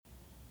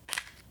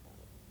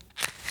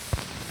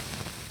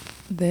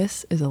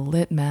This is a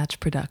Lit Match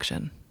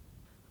production.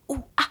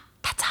 Ooh,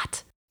 that's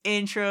hot.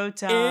 Intro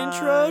time.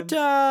 Intro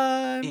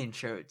time.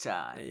 Intro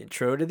time.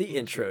 Intro to the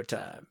intro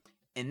time.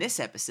 In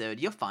this episode,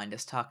 you'll find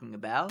us talking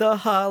about The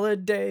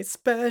holiday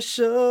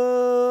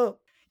special.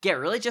 Yeah,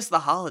 really just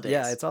the holidays.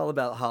 Yeah, it's all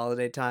about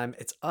holiday time.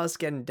 It's us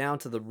getting down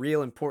to the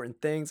real important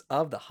things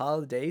of the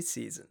holiday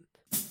season.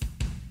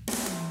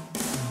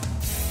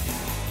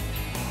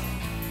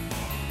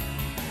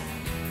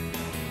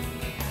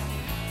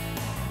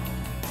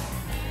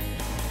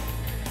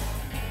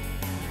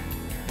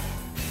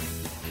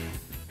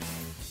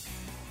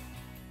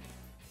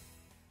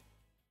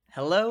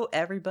 Hello,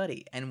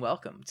 everybody, and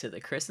welcome to the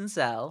Chris and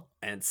Sal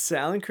And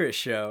Sal and Chris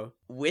show.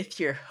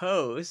 with your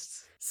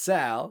hosts,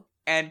 Sal.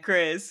 and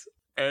Chris,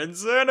 and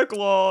Santa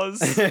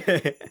Claus.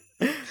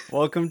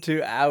 Welcome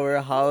to our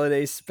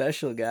holiday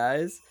special,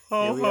 guys.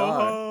 Here we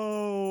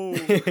are.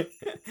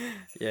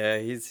 Yeah,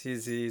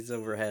 he's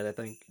overhead, I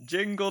think.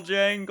 Jingle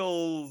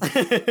jangles.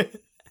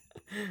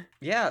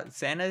 Yeah,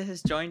 Santa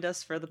has joined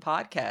us for the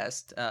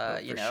podcast.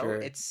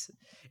 Sure. It's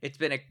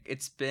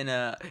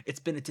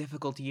been a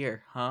difficult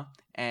year, huh?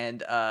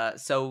 And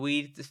so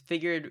we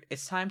figured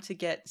it's time to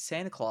get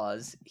Santa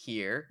Claus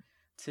here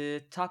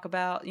to talk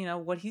about,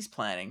 what he's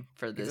planning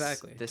for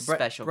this this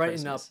special brighten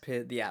Christmas.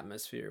 up the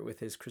atmosphere with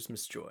his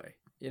Christmas joy,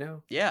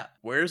 Yeah,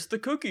 where's the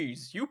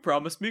cookies? You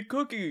promised me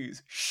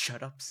cookies.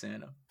 Shut up,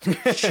 Santa.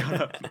 Shut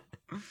up.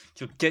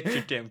 You'll get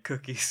your damn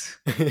cookies.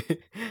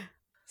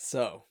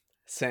 So,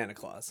 Santa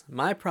Claus.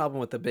 My problem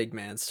with the big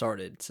man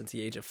started since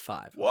the age of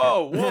 5.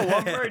 Whoa,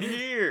 I'm right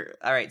here.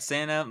 All right,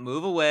 Santa,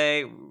 move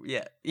away.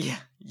 Yeah.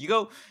 You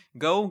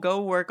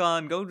go work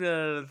on, go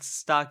to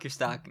stock your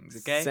stockings,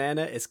 okay?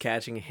 Santa is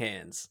catching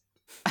hands.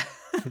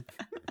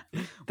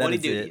 What'd he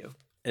is do it. to you?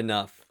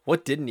 Enough.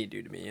 What didn't he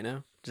do to me,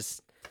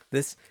 Just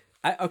this.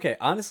 Okay,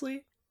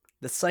 honestly,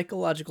 the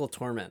psychological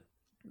torment.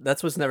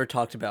 That's what's never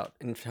talked about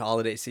in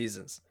holiday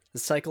seasons. The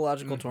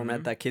psychological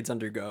torment that kids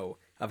undergo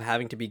of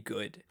having to be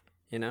good,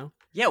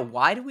 Yeah,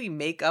 why do we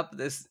make up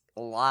this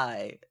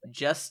lie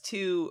just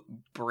to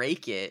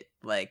break it,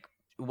 like,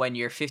 when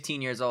you're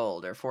 15 years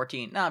old or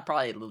 14? No,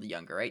 probably a little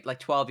younger, right? Like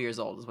 12 years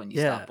old is when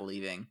you stop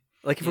believing.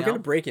 Like, if You we're going know?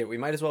 to break it, we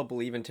might as well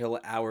believe until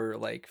our,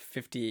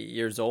 50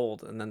 years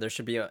old, and then there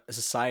should be a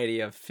society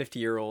of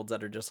 50-year-olds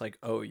that are just like,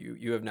 oh,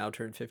 you have now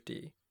turned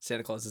 50.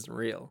 Santa Claus isn't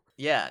real.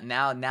 Yeah,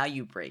 now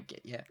you break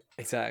it, yeah.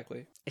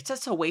 Exactly. It's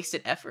just a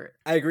wasted effort.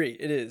 I agree,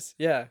 it is.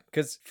 Yeah,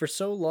 because for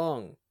so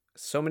long,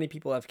 so many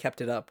people have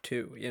kept it up,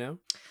 too,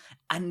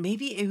 And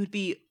maybe it would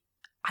be,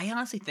 I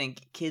honestly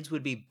think kids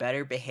would be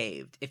better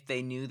behaved if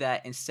they knew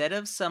that instead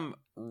of some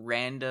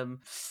random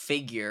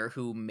figure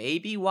who may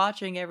be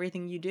watching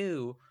everything you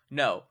do,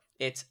 no,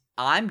 it's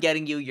I'm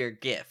getting you your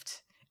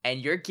gift.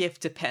 And your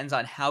gift depends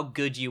on how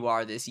good you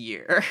are this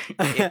year.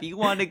 If you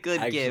want a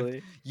good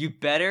gift, you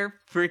better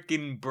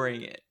freaking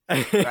bring it.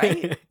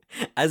 Right?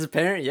 As a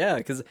parent, yeah,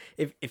 because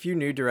if you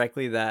knew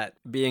directly that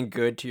being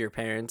good to your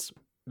parents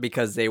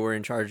because they were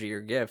in charge of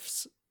your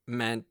gifts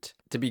meant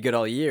to be good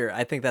all year,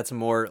 I think that's a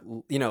more,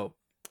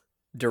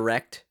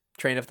 direct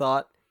train of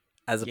thought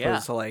as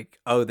opposed to like,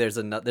 oh, there's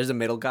a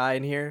middle guy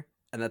in here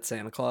and that's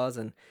Santa Claus.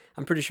 And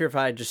I'm pretty sure if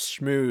I just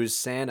schmooze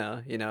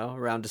Santa,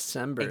 around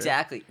December.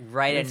 Exactly.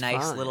 Write a it's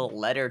nice fine. little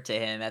letter to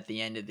him at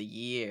the end of the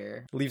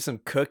year. Leave some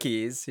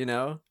cookies,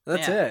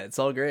 That's Yeah. it. It's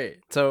all great.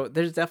 So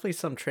there's definitely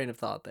some train of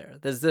thought there.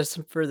 There's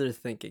some further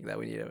thinking that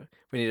we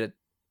need to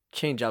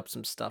change up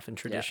some stuff in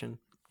tradition.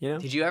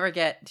 Did you ever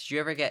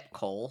get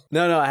coal?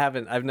 No, I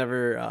haven't. I've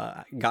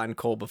never gotten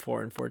coal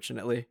before,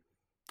 unfortunately.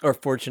 Or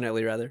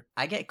fortunately, rather.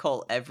 I get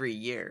coal every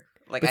year.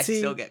 Like, But I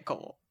still see, get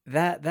coal.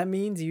 That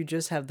means you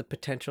just have the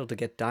potential to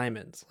get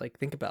diamonds. Like,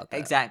 think about that.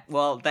 Exactly.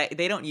 Well,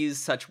 they don't use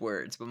such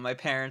words, but my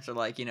parents are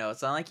like,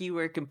 it's not like you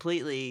were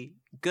completely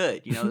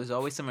good. There's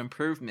always some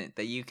improvement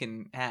that you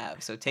can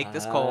have. So take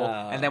this coal,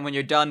 and then when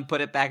you're done, put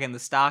it back in the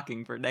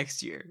stocking for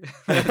next year.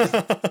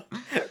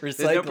 There's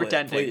no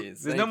pretending.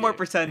 Please. There's Thank no more you.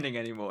 pretending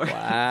anymore.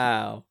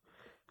 Wow.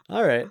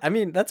 All right. I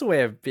mean, that's a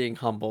way of being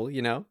humble,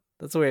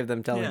 That's a way of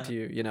them telling Yeah. to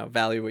you,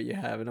 value what you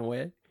have in a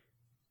way.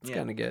 It's Yeah.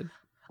 kind of good.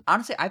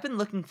 Honestly, I've been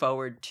looking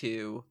forward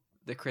to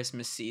the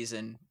Christmas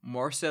season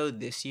more so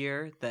this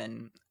year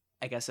than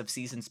I guess of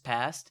seasons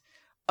past.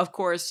 Of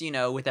course,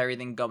 with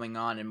everything going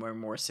on and we're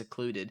more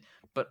secluded,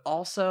 but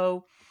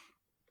also,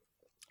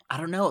 I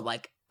don't know,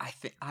 like I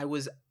think I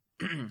was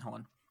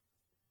hold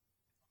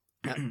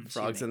on.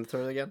 Frogs in the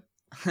throat again?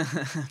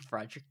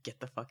 Roderick, get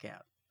the fuck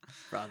out.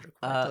 Roderick,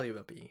 I'll tell you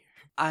about being here.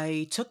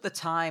 I took the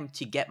time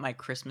to get my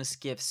Christmas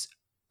gifts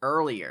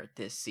earlier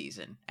this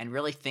season and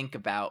really think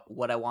about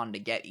what I wanted to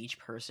get each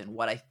person,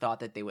 what I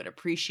thought that they would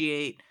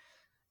appreciate,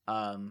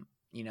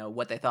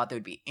 what they thought they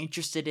would be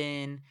interested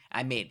in.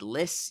 I made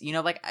lists, it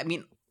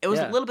was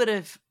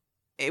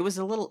it was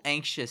a little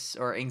anxious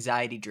or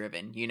anxiety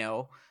driven,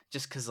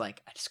 just because, I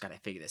just got to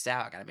figure this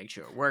out. I got to make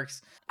sure it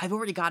works. I've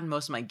already gotten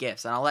most of my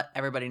gifts, and I'll let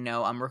everybody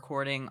know I'm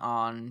recording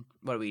on,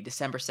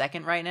 December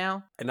 2nd right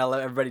now? And I'll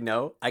let everybody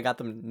know I got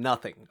them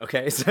nothing,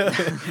 okay? So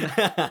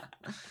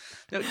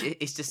No,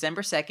 it's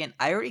December 2nd.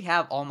 I already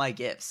have all my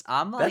gifts.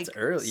 I'm like, That's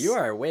early. You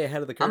are way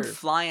ahead of the I'm curve.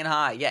 flying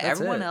high. Yeah, That's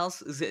everyone it.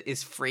 else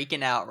is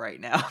freaking out right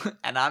now,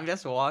 and I'm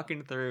just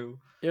walking through.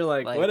 You're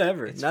like,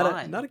 whatever. It's Not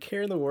fine. not a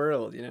care in the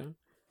world, you know?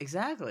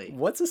 Exactly.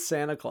 What's a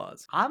Santa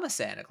Claus? I'm a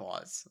Santa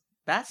Claus.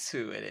 That's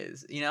who it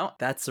is. You know,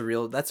 That's the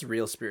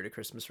real spirit of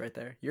Christmas right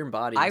there. You're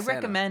embodying I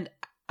Santa.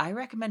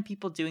 recommend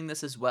people doing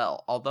this as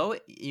well. Although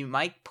you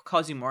might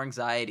cause you more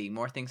anxiety,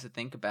 more things to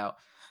think about,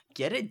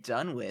 get it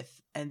done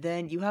with, and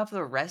then you have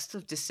the rest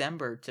of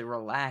December to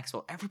relax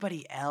while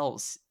everybody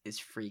else is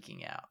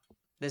freaking out.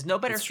 There's no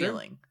better It's true.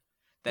 feeling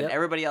than Yep.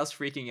 everybody else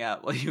freaking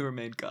out while you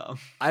remain calm.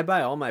 I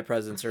buy all my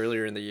presents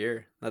earlier in the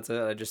year. That's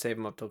it. I just save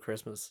them up till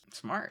Christmas.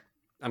 Smart,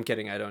 I'm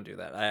kidding. I don't do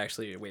that. I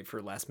actually wait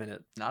for last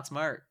minute. not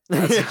smart.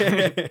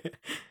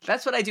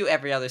 That's what I do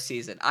every other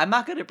season. I'm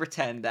not going to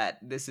pretend that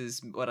this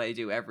is what I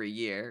do every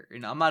year. You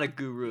know, I'm not a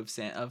guru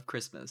of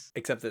Christmas.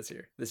 Except this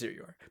year. This year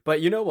you are.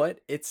 But you know what?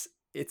 It's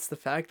the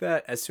fact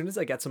that as soon as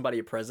I get somebody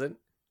a present,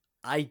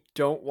 I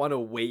don't want to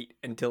wait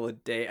until a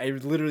day. I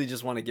literally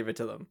just want to give it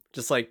to them.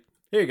 Just like,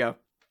 here you go.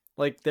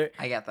 Like there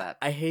I get that.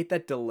 I hate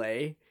that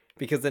delay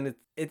because then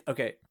it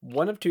okay,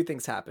 one of two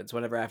things happens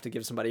whenever I have to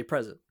give somebody a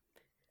present.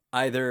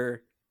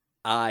 Either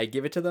I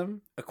give it to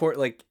them,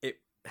 like it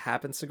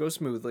happens to go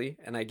smoothly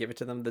and I give it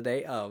to them the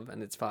day of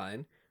and it's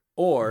fine,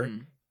 or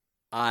Mhm.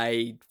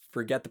 I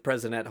forget the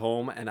present at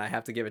home and I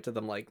have to give it to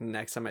them like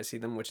next time I see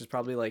them, which is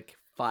probably like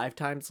 5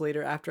 times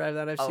later after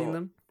I've seen Oh,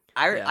 them.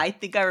 I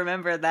think I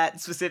remember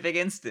that specific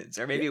instance,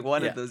 or maybe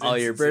one Yeah, of those all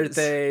your instances.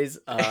 birthdays,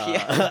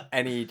 Yeah.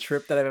 any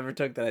trip that I've ever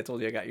took that I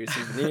told you I got you a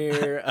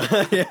souvenir.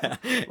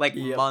 Yeah. Like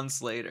Yep.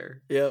 months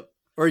later. Yep.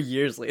 Or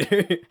years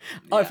later.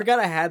 Oh, I Yeah. forgot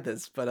I had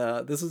this,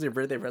 but this was your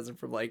birthday present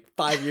from like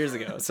 5 years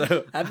ago.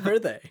 So happy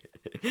birthday.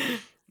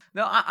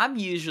 No, I'm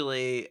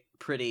usually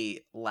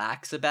pretty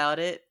lax about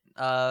it.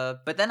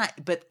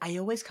 But I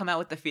always come out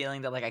with the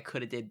feeling that like I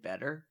could have did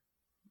better.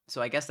 So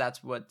I guess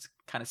that's what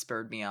kind of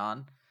spurred me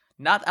on.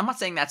 I'm not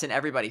saying that's an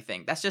everybody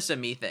thing. That's just a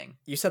me thing.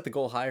 You set the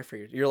goal higher for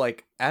you. You're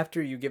like,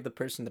 after you give the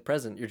person the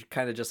present, you're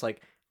kind of just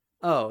like,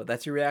 oh,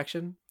 that's your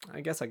reaction? I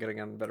guess I could have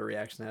gotten a better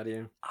reaction out of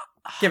you.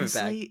 Give it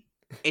back. Honestly,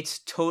 it's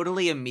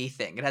totally a me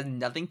thing. It has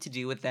nothing to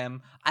do with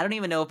them. I don't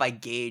even know if I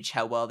gauge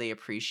how well they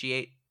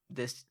appreciate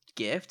this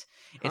gift.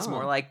 It's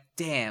more Huh. like,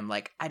 damn,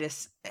 like I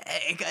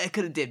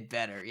could have did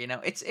better. You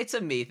know, it's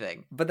a me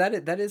thing. But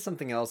that is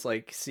something else,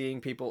 like seeing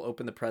people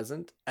open the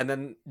present and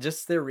then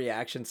just their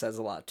reaction says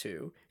a lot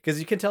too. Because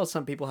you can tell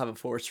some people have a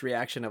forced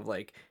reaction of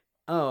like,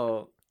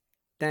 oh,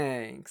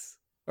 thanks.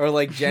 Or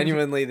like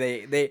genuinely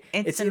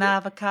It's an either-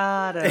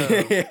 avocado.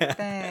 Yeah.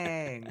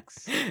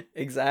 Thanks.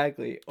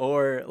 Exactly.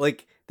 Or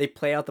like they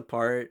play out the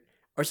part,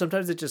 or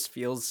sometimes it just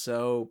feels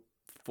so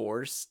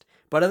forced.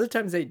 But other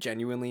times they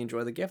genuinely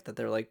enjoy the gift that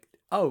they're like,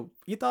 "Oh,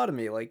 you thought of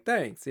me, like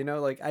thanks." You know,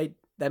 like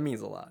that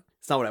means a lot.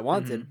 It's not what I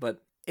wanted,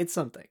 but it's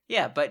something.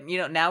 Yeah, but you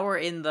know, now we're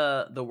in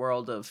the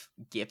world of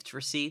gift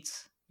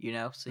receipts. You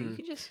know, so you Mm.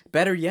 can just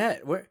Better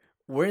yet,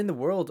 we're in the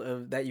world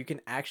of that you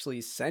can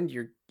actually send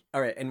your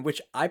all right, and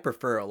which I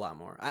prefer a lot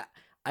more.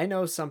 I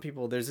know some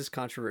people there's this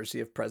controversy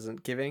of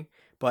present giving,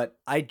 but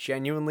I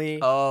genuinely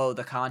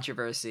the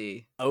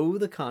controversy.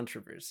 the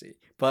controversy.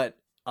 But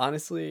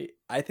honestly,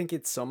 I think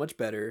it's so much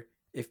better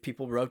if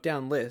people wrote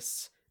down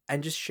lists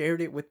and just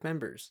shared it with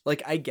members.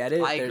 Like I get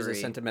it, I there's a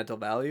agree. sentimental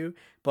value,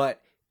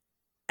 but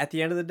at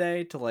the end of the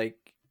day, to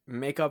like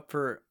make up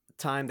for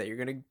time that you're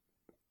gonna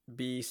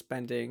be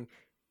spending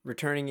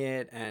returning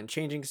it and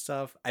changing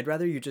stuff, I'd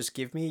rather you just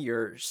give me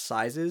your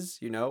sizes,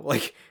 you know,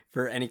 like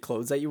for any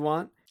clothes that you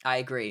want, I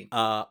agree.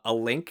 a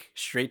link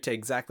straight to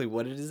exactly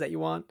what it is that you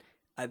want.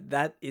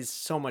 That is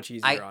so much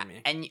easier on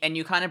me. And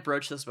you kind of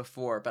broached this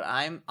before, but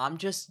I'm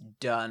just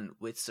done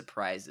with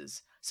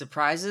surprises.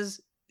 Surprises,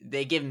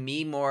 they give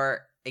me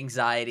more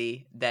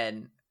anxiety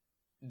than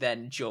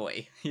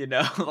joy, you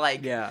know?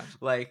 Like Yeah.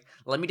 like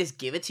let me just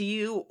give it to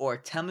you or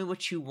tell me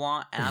what you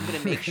want and I'm going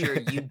to make sure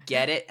you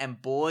get it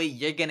and boy,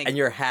 you're going to And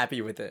you're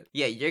happy with it.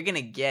 yeah, you're going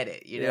to get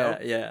it, you know?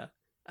 Yeah.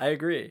 I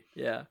agree.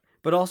 Yeah.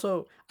 But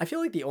also, I feel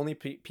like the only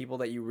people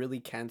that you really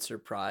can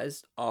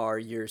surprise are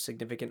your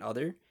significant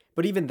other.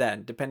 But even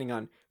then, depending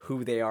on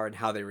who they are and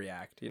how they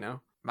react, you know?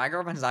 My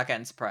girlfriend's not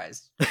getting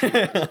surprised.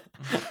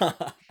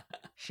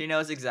 She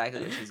knows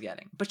exactly what she's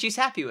getting, but she's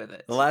happy with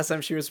it. The last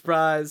time she was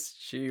surprised,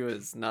 she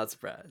was not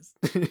surprised.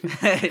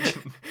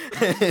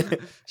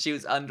 She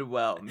was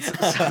underwhelmed.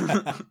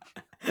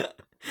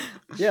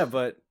 Yeah,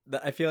 but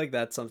I feel like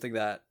that's something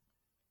that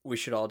we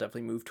should all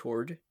definitely move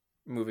toward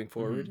moving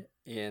forward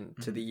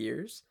into the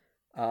years.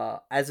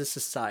 As a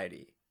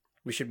society,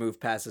 we should move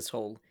past this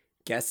whole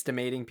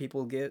guesstimating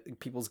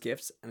people's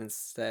gifts, and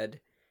instead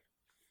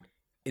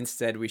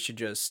we should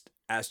just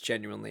ask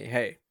genuinely,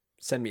 hey,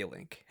 send me a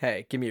link.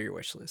 Hey, give me your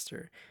wish list,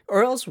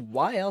 or else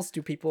why else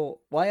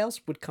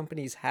would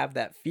companies have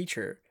that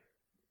feature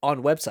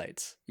on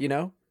websites, you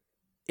know?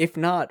 If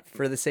not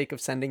for the sake of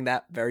sending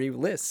that very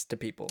list to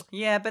people.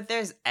 Yeah, but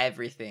there's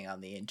everything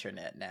on the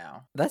internet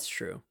now. That's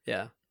true.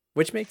 Yeah.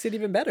 Which makes it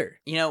even better.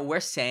 You know, we're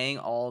saying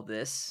all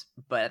this,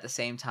 but at the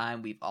same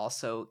time, we've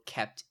also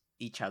kept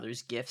each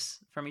other's gifts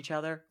from each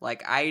other.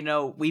 Like I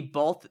know we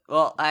both.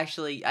 Well,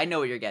 actually, I know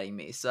what you're getting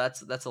me, so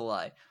that's a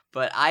lie.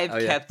 But I've Oh,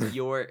 yeah. kept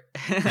your,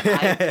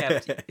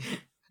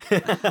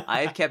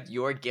 I've kept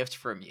your gift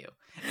from you,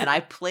 and I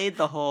played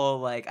the whole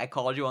like I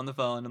called you on the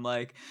phone. I'm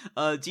like,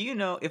 do you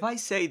know if I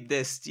say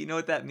this, do you know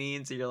what that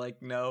means? And you're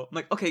like, no. I'm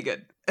like, okay,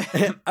 good.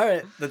 All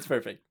right, that's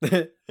perfect.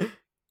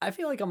 I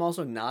feel like I'm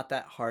also not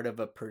that hard of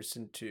a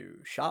person to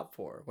shop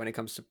for when it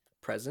comes to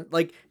present.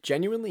 Like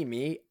genuinely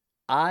me,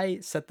 I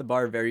set the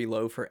bar very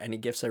low for any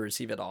gifts I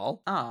receive at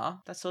all. Aw,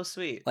 that's so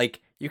sweet.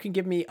 Like you can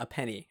give me a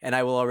penny and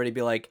I will already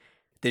be like,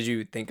 did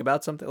you think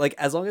about something? Like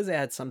as long as it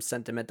had some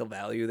sentimental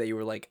value that you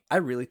were like, I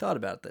really thought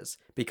about this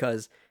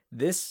because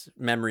this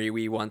memory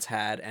we once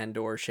had and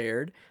or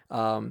shared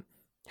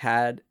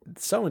had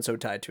so and so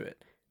tied to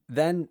it.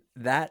 Then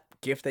that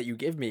gift that you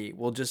give me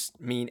will just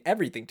mean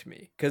everything to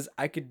me because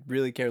I could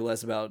really care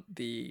less about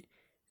the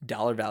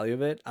dollar value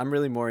of it. I'm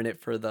really more in it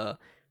for the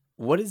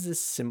what is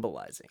this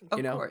symbolizing?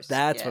 Of course,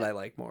 That's what yeah. I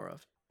like more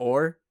of.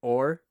 Or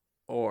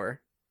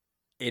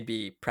it'd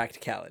be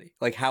practicality.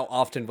 Like how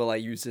often will I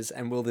use this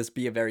and will this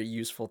be a very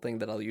useful thing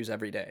that I'll use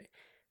every day?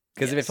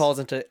 Because if it Yes. falls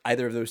into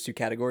either of those two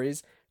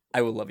categories,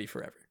 I will love you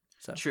forever.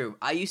 So True.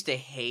 I used to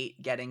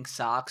hate getting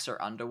socks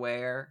or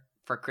underwear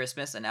for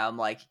Christmas, and now I'm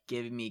like,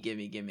 give me.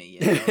 You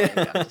know,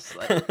 like, I'm just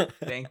like,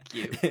 thank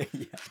you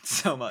Yeah.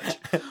 so much.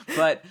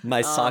 But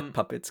My sock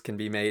puppets can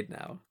be made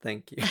now.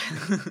 Thank you.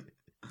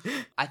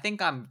 I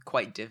think I'm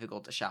quite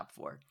difficult to shop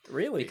for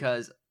Really?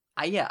 because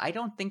I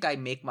don't think I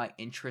make my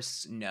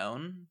interests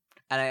known,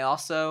 and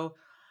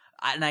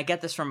I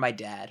get this from my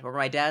dad, where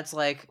my dad's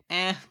like,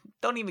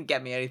 don't even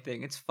get me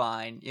anything. It's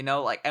fine. You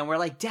know, like, and we're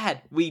like,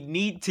 Dad, we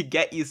need to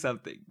get you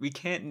something. We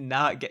can't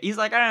not get, he's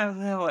like,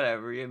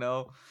 whatever, you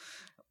know,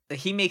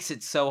 he makes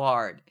it so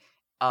hard.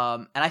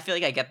 And I feel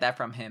like I get that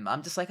from him.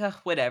 I'm just like,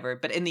 whatever.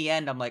 But in the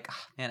end, I'm like,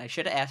 man, I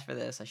should have asked for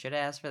this. I should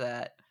have asked for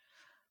that.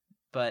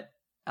 But,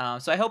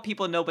 so I hope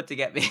people know what to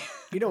get me.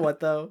 You know what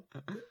though?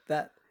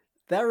 That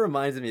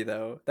reminds me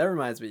though. That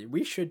reminds me.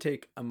 We should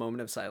take a moment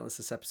of silence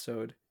this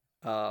episode.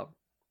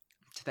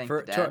 To thank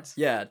the dads.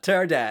 To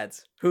our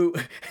dads who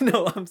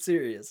no, I'm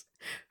serious.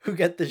 Who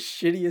get the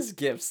shittiest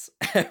gifts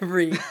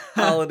every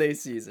holiday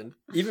season.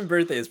 Even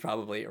birthdays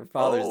probably or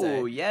Father's Day.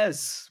 Oh,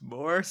 yes,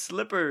 more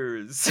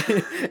slippers.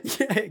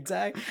 Yeah,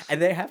 exactly.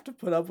 And they have to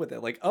put up with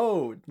it. Like,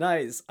 oh,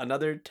 nice,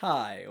 another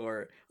tie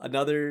or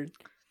another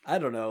I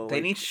don't know, They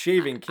like need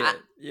shaving kit,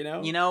 you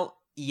know? You know,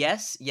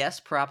 yes,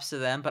 props to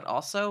them, but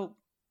also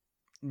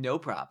no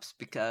props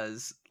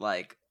because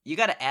like you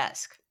got to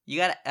ask.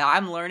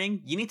 I'm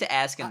learning. You need to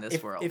ask in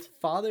this world. If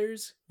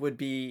fathers would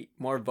be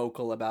more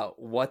vocal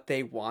about what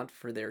they want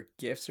for their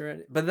gifts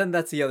but then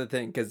that's the other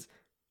thing because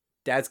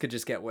dads could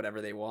just get whatever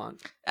they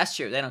want. That's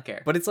true. They don't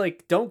care. But it's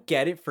like, don't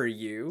get it for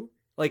you.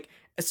 Like,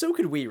 so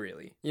could we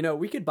really. You know,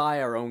 we could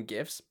buy our own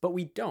gifts, but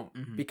we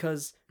don't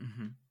because,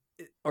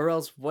 or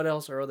else what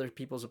else are other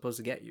people supposed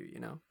to get you, you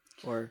know?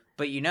 Or,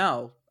 But you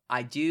know,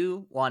 I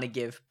do want to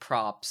give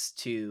props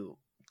to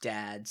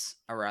dads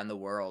around the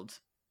world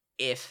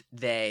if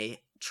they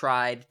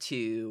tried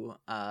to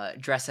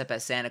dress up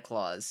as Santa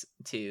Claus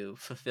to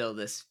fulfill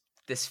this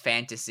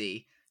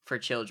fantasy for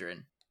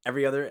children.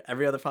 every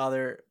other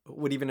father,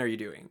 what even are you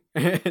doing?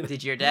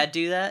 Did your dad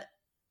do that?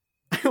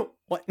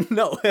 What?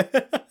 No.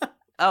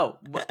 Oh,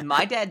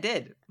 my dad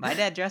did. My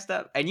dad dressed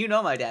up, and you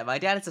know my dad. My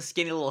dad is a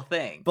skinny little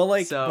thing. But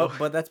like, so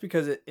but that's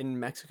because in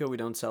Mexico we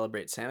don't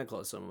celebrate Santa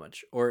Claus so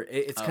much, or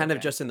it's kind of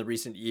okay. just in the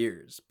recent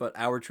years. But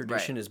our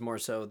tradition is more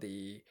so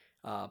the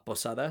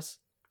posadas,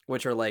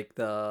 which are like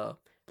the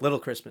little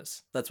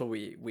Christmas. That's what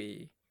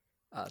we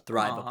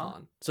thrive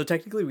upon. So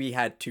technically, we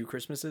had 2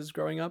 Christmases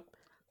growing up.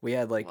 We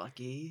had like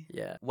lucky.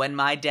 Yeah. When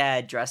my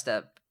dad dressed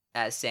up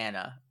as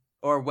Santa,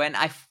 or when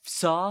I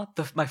saw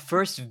my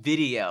first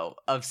video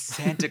of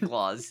Santa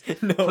Claus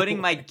No. putting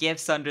my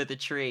gifts under the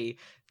tree,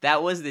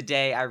 that was the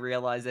day I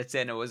realized that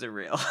Santa wasn't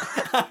real.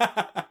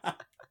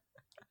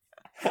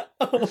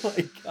 Oh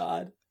my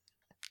god.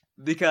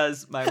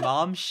 Because my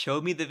mom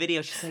showed me the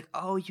video. She's like,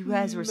 oh, you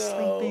guys were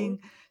No. sleeping.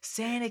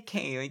 Santa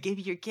came and gave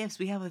you your gifts.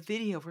 We have a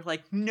video. We're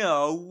like,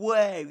 no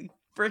way. We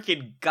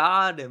freaking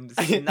got him.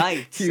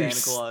 Sniped You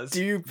Santa Claus.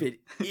 stupid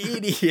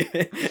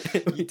idiot.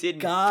 You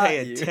didn't Got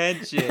pay you.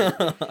 attention.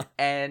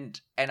 And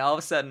all of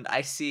a sudden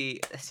I see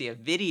a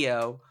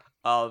video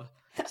of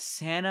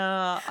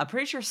Santa. I'm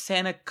pretty sure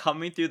Santa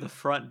coming through the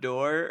front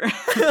door,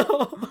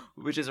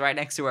 which is right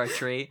next to our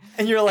tree.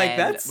 And you're like,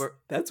 And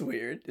that's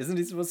weird. Isn't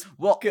he supposed to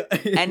Well, go?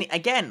 and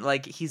again,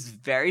 like he's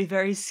very,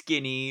 very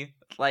skinny.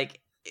 Like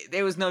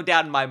there was no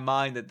doubt in my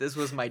mind that this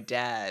was my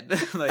dad,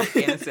 like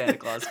in a Santa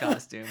Claus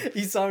costume.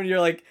 You saw him and you're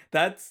like,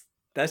 that's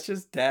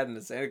just dad in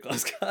a Santa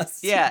Claus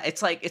costume. Yeah,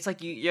 it's like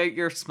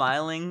you're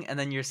smiling, and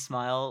then your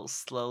smile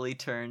slowly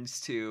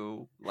turns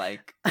to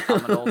like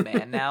I'm an old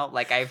man now.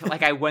 Like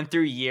I went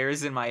through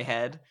years in my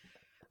head.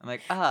 I'm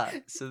like,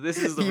 so this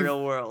is the You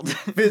real world.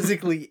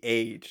 Physically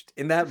aged.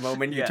 In that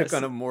moment, you took Yes.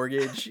 on a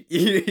mortgage.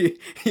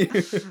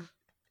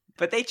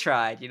 But they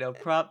tried, you know.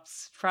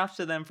 Props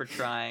to them for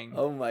trying.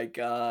 Oh my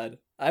god.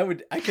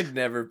 I could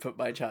never put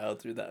my child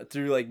through that,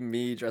 through like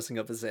me dressing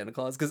up as Santa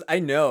Claus, because I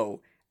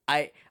know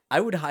I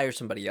would hire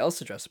somebody else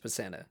to dress up as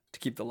Santa to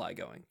keep the lie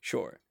going,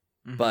 sure,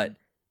 but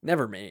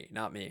never me,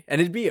 not me. And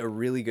it'd be a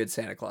really good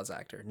Santa Claus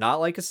actor, not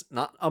like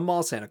not a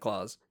mall Santa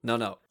Claus.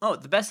 No. Oh,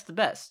 the best of the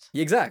best.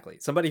 Exactly.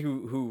 Somebody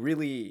who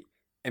really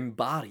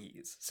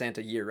embodies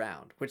Santa year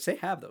round, which they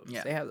have those.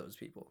 Yeah. They have those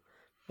people.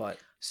 But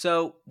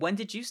So when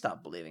did you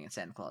stop believing in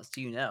Santa Claus?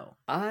 Do you know?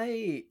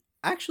 I'd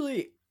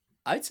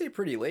say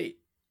pretty late.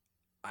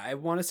 I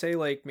want to say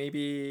like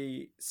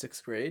maybe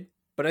 6th grade.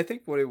 But I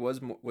think what it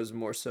was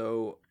more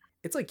so,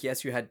 it's like,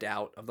 yes, you had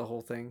doubt of the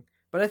whole thing,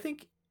 but I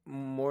think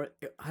more,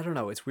 I don't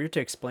know, it's weird to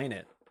explain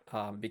it,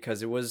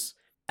 because it was,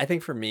 I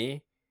think for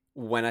me,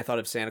 when I thought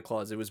of Santa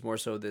Claus, it was more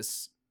so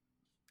this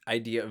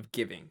idea of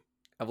giving,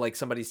 of like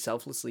somebody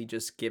selflessly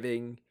just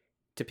giving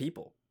to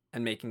people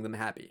and making them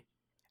happy.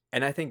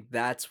 And I think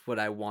that's what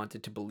I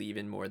wanted to believe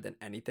in more than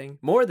anything,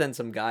 more than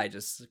some guy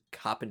just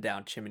hopping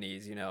down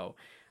chimneys,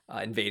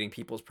 invading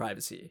people's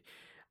privacy.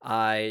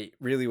 I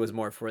really was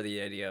more for the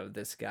idea of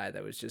this guy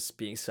that was just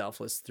being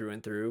selfless through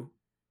and through,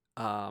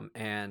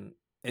 and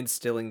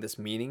instilling this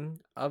meaning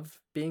of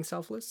being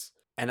selfless.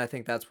 And I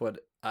think that's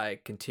what I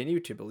continue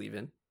to believe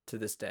in to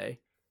this day.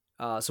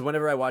 So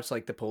whenever I watch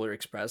like the Polar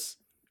Express,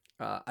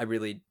 I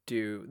really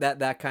do,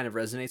 that kind of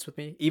resonates with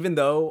me, even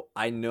though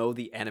I know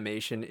the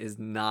animation is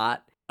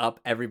not up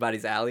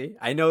everybody's alley.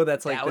 I know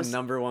that's like the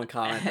number one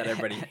comment that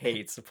everybody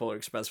hates the Polar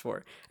Express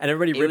for, and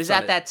everybody rips It was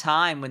on at that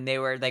time when they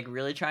were like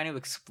really trying to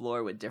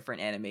explore with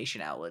different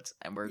animation outlets,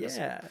 and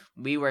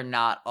we were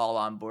not all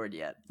on board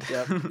yet.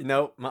 Yep.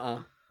 Nope.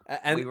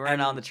 And we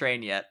weren't on the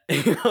train yet.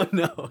 Oh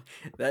no,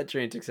 that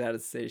train took us out of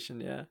the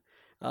station. Yeah.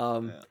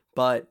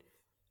 But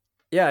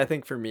yeah, I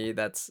think for me,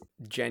 that's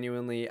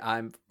genuinely,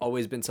 I've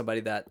always been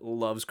somebody that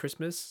loves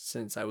Christmas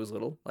since I was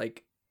little.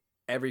 Like,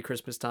 every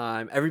Christmas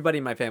time, everybody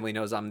in my family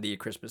knows I'm the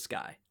Christmas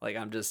guy. Like,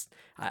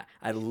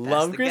 I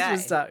love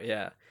Christmas time.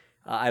 Yeah.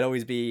 I'd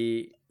always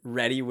be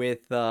ready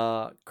with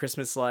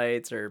Christmas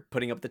lights or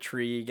putting up the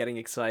tree, getting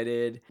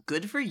excited.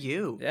 Good for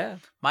you. Yeah.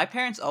 My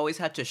parents always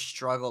had to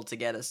struggle to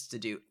get us to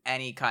do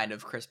any kind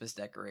of Christmas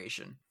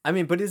decoration. I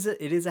mean, but it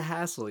is a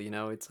hassle,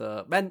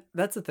 and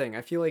that's the thing.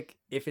 I feel like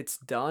if it's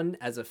done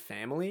as a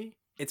family,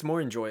 it's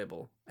more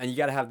enjoyable, and you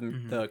got to have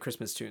the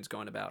Christmas tunes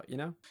going about,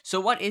 So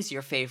what is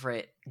your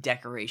favorite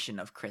decoration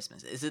of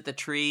Christmas? Is it the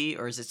tree,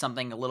 or is it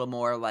something a little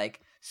more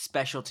like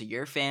special to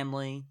your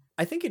family?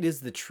 I think it is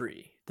the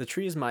tree. The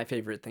tree is my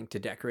favorite thing to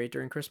decorate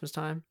during Christmas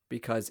time,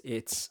 because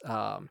it's,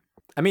 I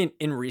mean,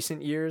 in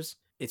recent years,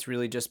 it's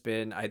really just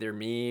been either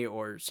me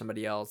or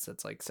somebody else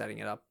that's like setting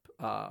it up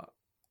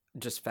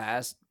just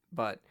fast.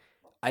 But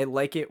I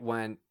like it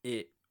when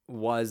it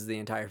was the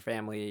entire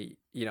family,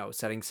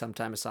 setting some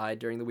time aside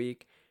during the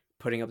week,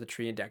 putting up the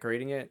tree and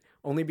decorating it,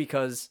 only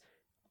because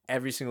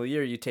every single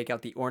year you take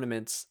out the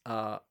ornaments,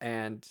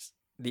 and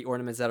the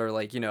ornaments that are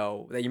like,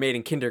 that you made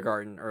in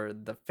kindergarten, or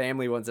the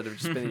family ones that have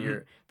just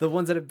been the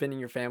ones that have been in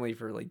your family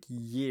for like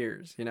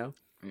years, Yeah.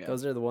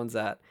 Those are the ones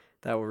that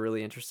were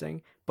really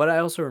interesting. But I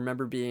also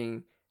remember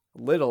being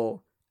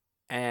little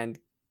and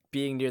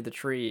being near the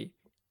tree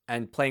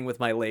and playing with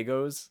my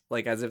Legos,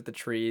 like as if the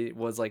tree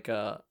was like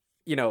a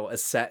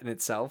set in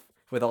itself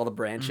with all the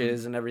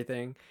branches and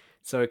everything.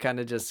 So it kind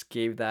of just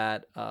gave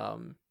that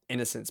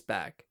innocence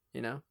back,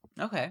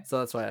 Okay. So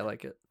that's why I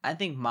like it. I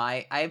think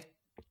I have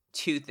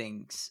two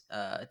things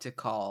to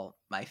call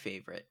my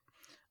favorite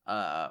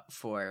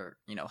for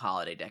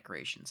holiday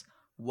decorations.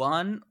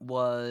 One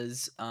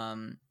was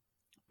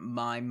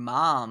my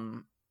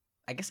mom,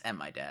 I guess, and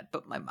my dad,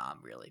 but my mom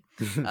really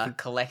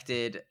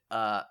collected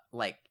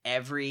like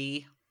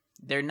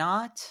they're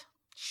not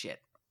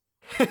shit.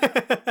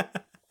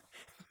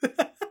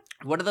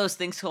 What are those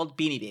things called?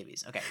 Beanie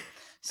Babies. Okay,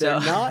 so they're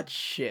not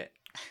shit.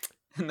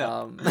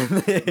 No,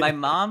 my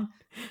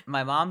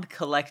mom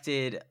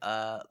collected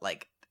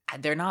like,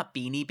 they're not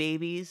Beanie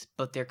Babies,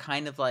 but they're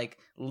kind of like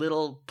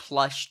little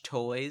plush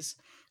toys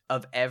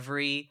of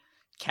every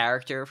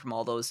character from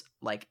all those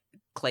like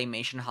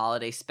claymation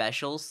holiday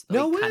specials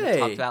that we kind of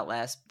talked about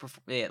last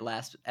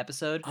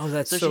episode. Oh,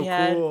 that's so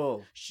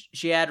cool.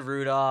 She had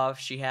Rudolph,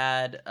 she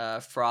had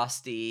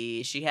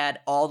Frosty, she had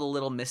all the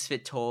little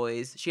misfit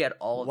toys. She had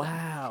all of them.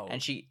 Wow.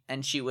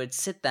 And she would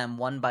sit them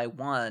one by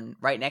one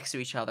right next to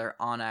each other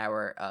on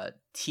our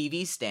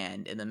TV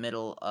stand in the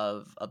middle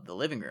of the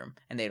living room,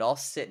 and they'd all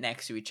sit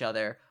next to each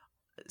other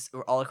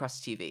all across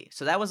the TV.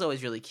 So that was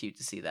always really cute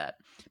to see that.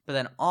 But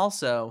then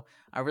also,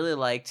 I really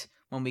liked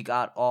when we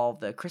got all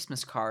the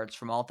Christmas cards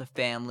from all the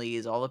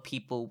families, all the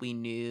people we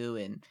knew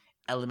in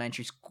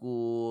elementary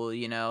school,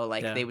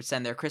 they would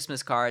send their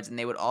Christmas cards and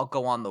they would all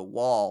go on the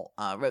wall.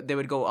 They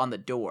would go on the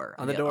door.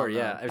 On the door,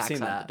 yeah. I've seen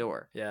that. The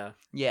door. Yeah.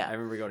 Yeah. I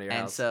remember going to your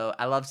house. And so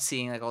I loved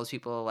seeing like all those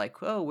people like,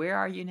 oh, where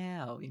are you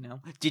now?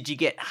 Did you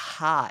get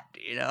hot?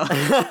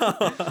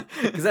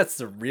 Because that's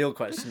the real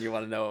question you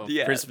want to know of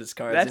Christmas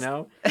cards,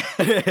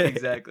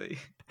 Exactly.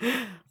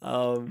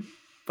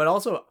 But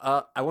also,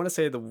 I want to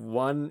say the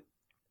one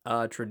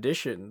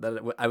tradition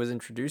that I was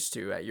introduced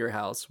to at your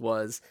house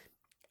was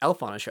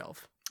Elf on a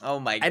Shelf. Oh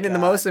my god. And in the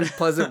most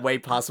unpleasant way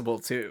possible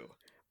too.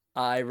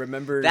 I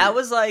remember That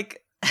was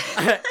like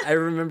I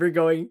remember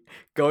going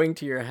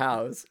to your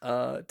house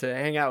to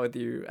hang out with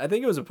you. I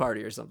think it was a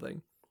party or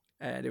something.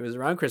 And it was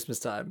around Christmas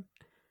time.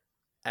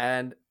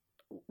 And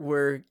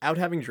we're out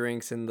having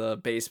drinks in the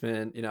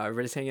basement,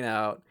 everybody's hanging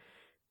out.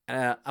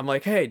 And I'm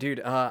like, "Hey,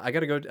 dude, I got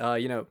to go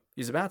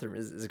use the bathroom.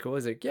 Is it cool?"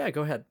 He's like, "Yeah,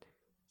 go ahead."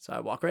 So I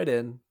walk right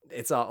in.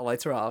 It's all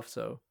lights are off,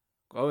 so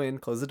go in,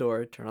 close the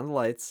door, turn on the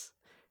lights,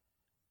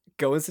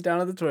 go and sit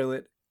down at the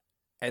toilet,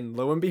 and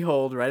lo and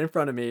behold, right in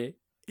front of me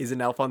is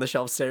an elf on the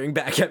shelf staring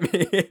back at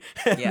me.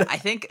 yeah, I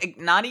think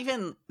not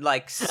even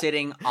like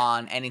sitting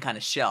on any kind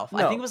of shelf.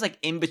 I No. think it was like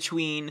in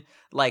between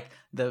like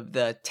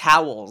the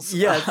towels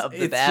Yes, of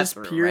the it's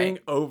bathroom, just peering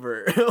right?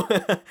 over.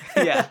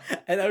 Yeah.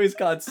 And I was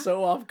caught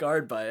so off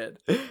guard by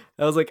it.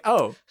 I was like,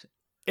 "Oh,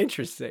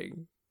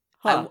 interesting."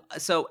 Huh.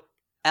 So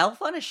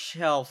Elf on a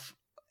Shelf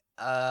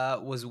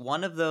was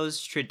one of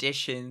those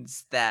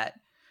traditions that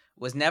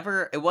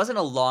it wasn't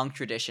a long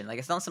tradition. Like,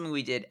 it's not something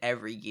we did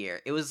every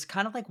year. It was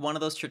kind of like one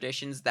of those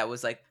traditions that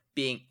was like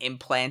being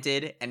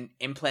implanted and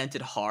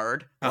implanted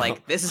hard.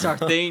 Like, this is our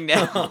thing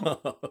now.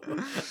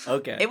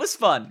 Okay. It was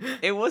fun.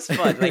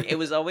 Like, it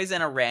was always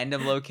in a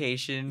random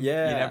location.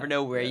 Yeah, You never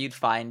know where yeah. you'd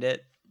find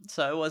it.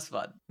 So it was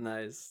fun.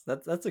 Nice.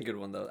 That's a good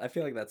one though. I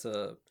feel like that's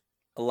a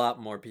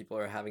lot more people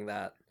are having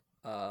that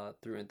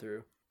through and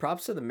through.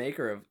 Props to the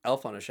maker of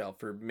Elf on a Shelf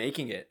for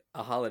making it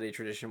a holiday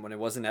tradition when it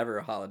wasn't ever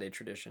a holiday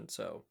tradition.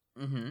 So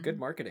Mm-hmm. good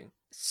marketing.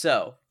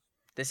 So,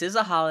 this is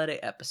a holiday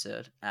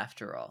episode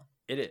after all.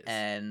 It is.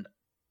 And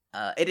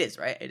it is,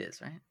 right? It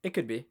is, right? It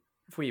could be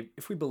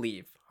if we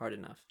believe hard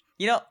enough.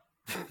 Yeah,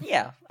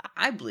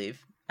 I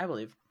believe.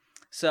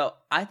 So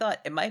I thought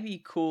it might be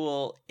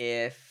cool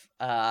if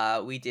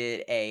we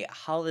did a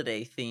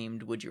holiday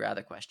themed Would You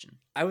Rather question.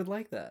 I would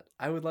like that.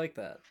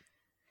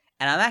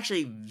 And I'm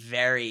actually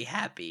very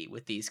happy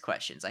with these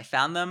questions. I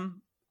found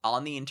them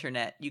on the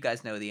internet. You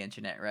guys know the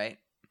internet, right?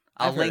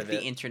 I'll I've heard link of the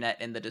it.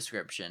 internet in the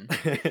description.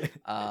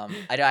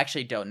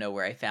 Actually don't know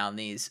where I found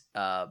these,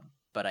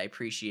 but I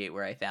appreciate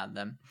where I found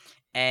them.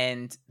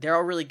 And they're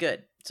all really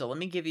good. So let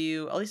me give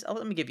you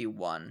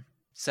one.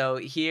 So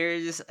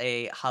here's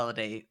a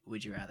holiday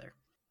Would You Rather.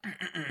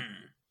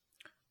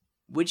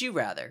 Would you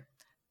rather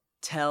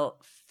tell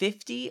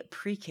 50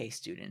 pre-K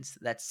students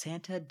that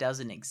Santa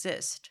doesn't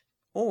exist,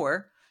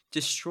 or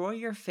destroy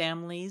your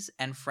family's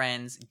and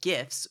friends'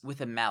 gifts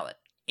with a mallet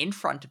in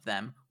front of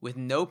them with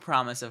no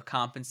promise of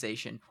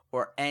compensation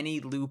or any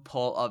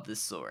loophole of the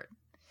sort?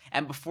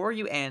 And before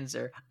you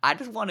answer, I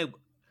just want to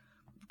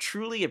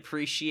truly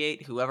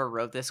appreciate whoever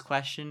wrote this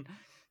question.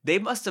 They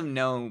must have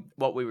known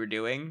what we were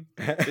doing,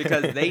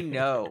 because they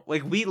know.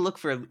 Like,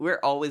 we're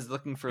always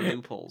looking for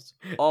loopholes.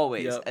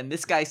 Always. Yep. And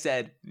this guy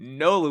said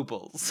no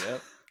loopholes.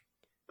 Yep.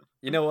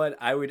 You know what?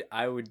 I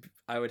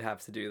would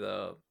have to do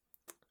the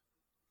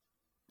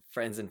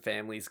friends and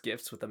families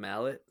gifts with a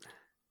mallet.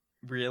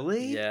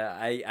 Really? Yeah,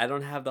 I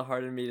don't have the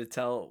heart in me to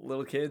tell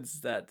little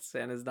kids that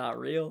Santa's not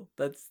real.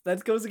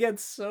 That goes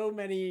against so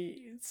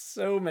many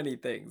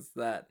things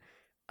that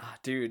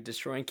dude,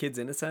 destroying kids'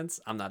 innocence,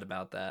 I'm not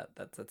about that.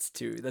 That's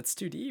too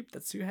deep.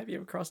 That's too heavy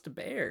of a cross to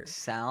bear.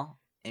 Sal,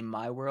 in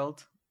my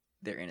world,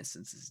 their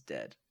innocence is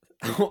dead.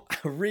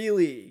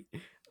 Really?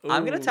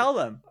 I'm going to Ooh. tell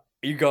them.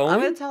 You going? I'm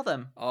going to tell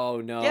them. Oh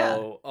no. Yeah.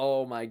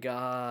 Oh my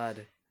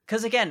god.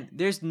 Because again,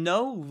 there's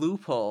no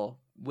loophole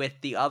with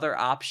the other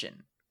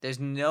option. There's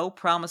no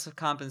promise of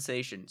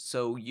compensation.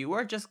 So you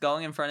are just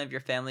going in front of your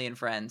family and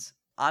friends.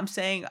 I'm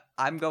saying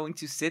I'm going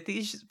to sit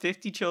these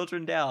 50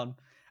 children down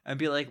and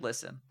be like,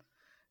 listen,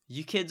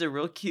 you kids are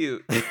real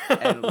cute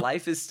and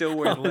life is still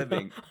worth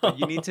living. But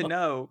you need to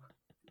know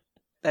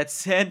that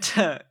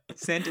Santa's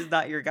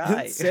not your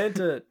guy.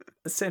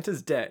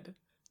 Santa's dead.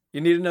 You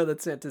need to know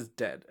that Santa's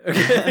dead.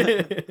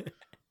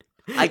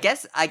 I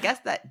guess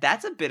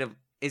that's a bit of,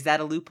 is that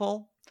a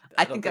loophole?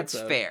 I don't think that's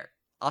so. fair.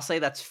 I'll say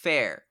that's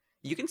fair.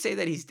 You can say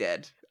that he's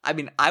dead. I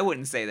mean, I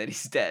wouldn't say that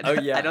he's dead. Oh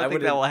yeah, I don't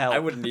think that will help. I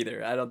wouldn't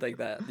either. I don't think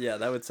that. Yeah,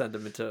 that would send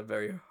him into a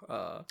very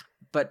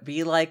But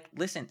be like,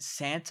 listen,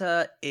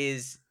 Santa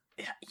is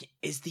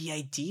the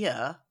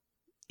idea.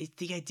 It's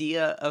the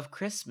idea of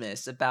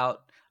Christmas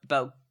about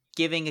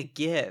giving a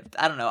gift.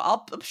 I don't know.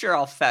 I'm sure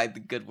I'll find the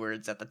good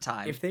words at the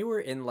time. If they were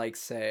in like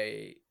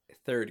say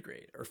 3rd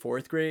grade or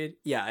 4th grade,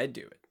 yeah, I'd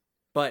do it.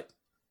 But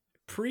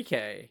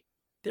pre-K,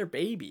 they're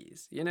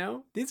babies, you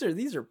know? These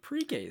are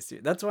pre-K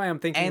students. That's why I'm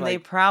thinking and like they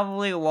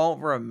probably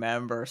won't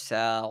remember,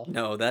 Sal.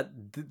 no, that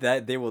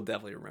they will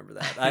definitely remember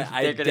that.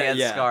 They're gonna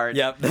get scarred.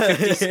 Yep.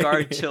 50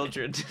 scarred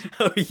children.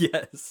 Oh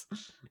yes.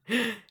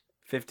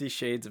 50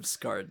 shades of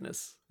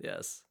scarredness.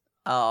 Yes.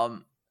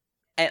 And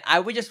I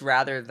would just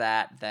rather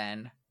that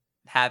than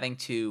having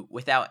to,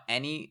 without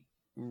any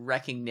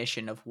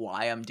recognition of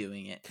why I'm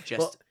doing it, just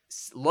Well-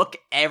 look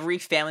every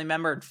family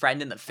member and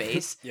friend in the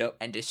face Yep.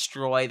 and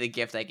destroy the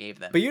gift I gave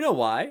them. But you know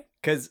why?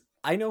 Because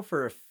I know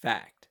for a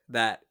fact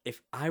that if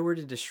I were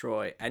to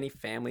destroy any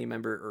family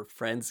member or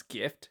friend's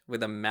gift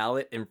with a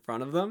mallet in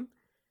front of them,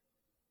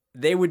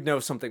 they would know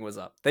something was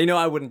up. They know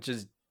I wouldn't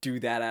just do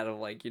that out of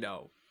like,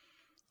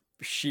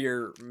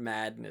 sheer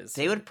madness.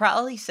 They would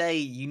probably say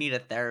you need a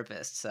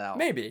therapist. So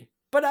maybe,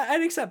 but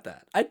I'd accept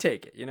that. I'd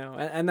take it,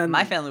 and then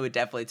my family would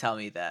definitely tell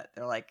me that.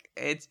 They're like,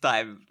 it's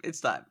time.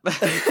 It's time.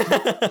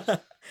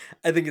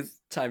 I think it's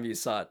time you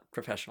sought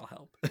professional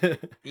help.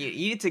 You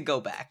need to go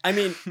back. I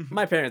mean,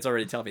 my parents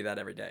already tell me that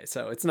every day,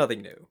 so it's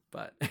nothing new.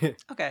 But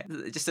okay,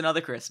 just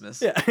another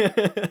Christmas. yeah,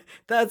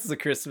 that's the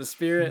Christmas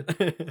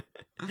spirit.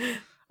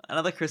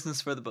 Another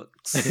Christmas for the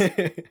books.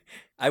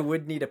 I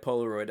would need a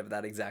Polaroid of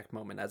that exact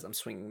moment as I'm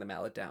swinging the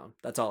mallet down.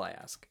 That's all I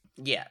ask.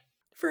 Yeah,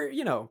 For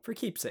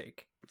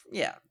keepsake.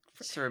 yeah,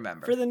 just to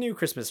remember. For the new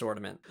Christmas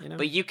ornament,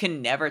 But you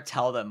can never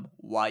tell them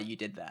why you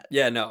did that.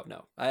 Yeah,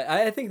 no.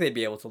 I think they'd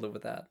be able to live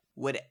with that.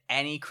 Would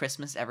any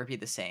Christmas ever be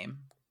the same?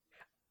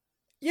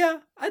 Yeah,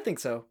 I think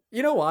so.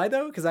 You know why,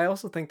 though? Because I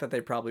also think that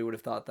they probably would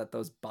have thought that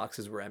those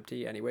boxes were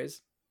empty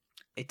anyways.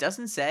 It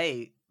doesn't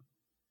say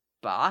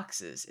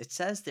boxes. It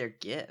says they're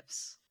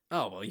gifts.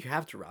 Oh, well, you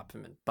have to wrap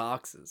them in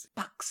boxes.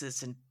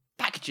 Boxes and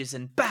packages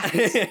and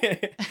bags.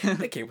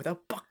 They came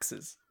without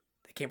boxes.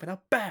 They came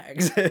without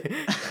bags.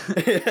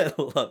 I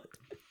love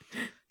it.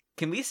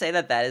 Can we say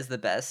that is the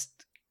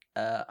best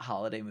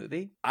holiday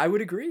movie? I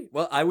would agree.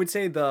 Well, I would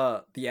say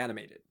the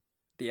animated.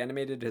 The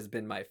animated has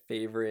been my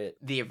favorite.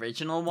 The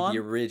original one?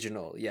 The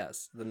original,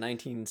 yes. The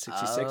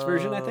 1966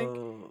 version, I think.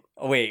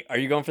 Oh, wait. Are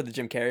you going for the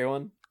Jim Carrey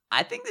one?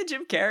 I think the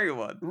Jim Carrey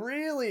one.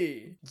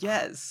 Really?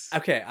 Yes.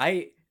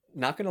 Okay,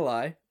 not gonna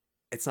lie.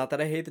 It's not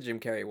that I hate the Jim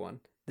Carrey one.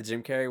 The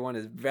Jim Carrey one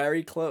is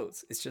very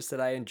close. It's just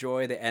that I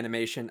enjoy the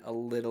animation a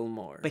little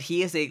more. But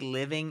he is a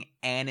living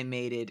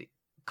animated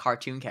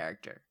cartoon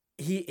character.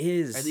 He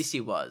is. Or at least he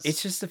was.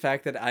 It's just the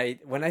fact that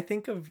when I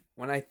think of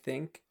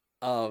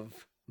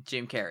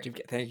Jim Carrey.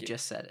 Thank you. You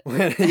just said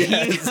it.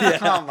 Yes, yeah.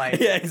 Oh my.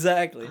 Yeah,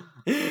 exactly.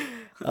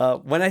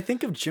 When I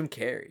think of Jim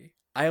Carrey,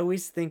 I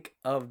always think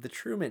of The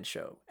Truman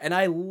Show, and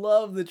I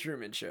love The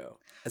Truman Show.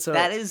 So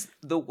that is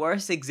the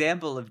worst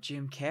example of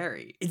Jim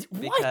Carrey.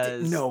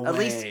 What? No at way.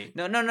 Least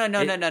no.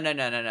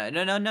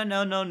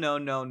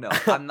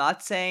 I'm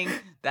not saying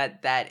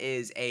that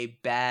is a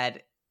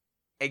bad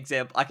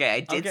example. Okay, I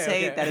did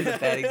say that is a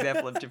bad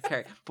example of Jim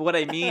Carrey. But what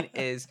I mean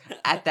is,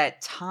 at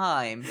that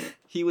time,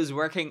 he was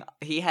working.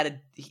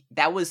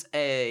 That was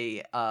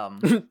a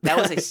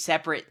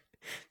separate.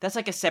 That's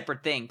like a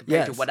separate thing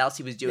compared to what else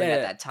he was doing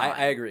at that time.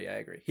 I agree.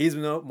 He's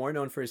more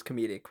known for his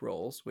comedic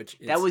roles, which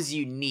is... That was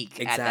unique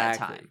at that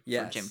time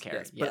for Jim Carrey.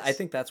 Yes. But I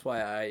think that's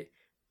why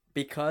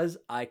because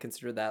I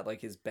consider that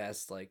like his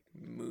best like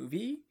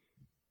movie,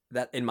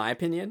 that in my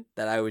opinion,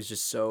 that I was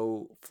just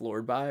so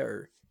floored by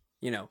or,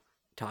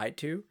 tied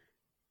to,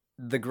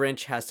 The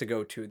Grinch has to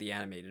go to the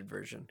animated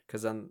version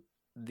because on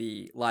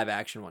the live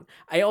action one,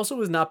 I also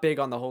was not big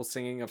on the whole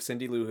singing of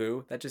Cindy Lou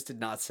Who. That just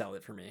did not sell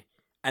it for me.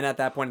 And at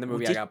that point in the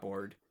movie, I got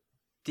bored.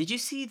 Did you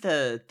see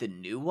the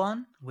new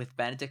one with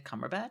Benedict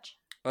Cumberbatch?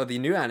 Oh, the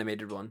new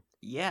animated one.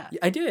 Yeah.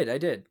 I did. I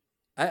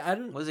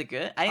don't. Was it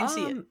good? I didn't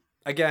see it.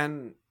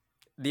 Again,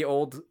 the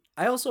old.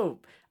 I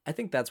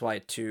think that's why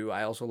too.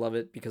 I also love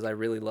it because I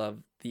really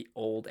love the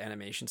old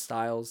animation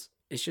styles.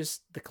 It's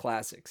just the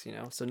classics,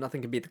 So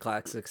nothing can beat the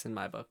classics in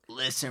my book.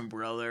 Listen,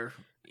 brother.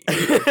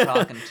 You're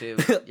talking to.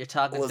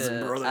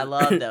 Listen, brother. I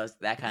love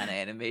that kind of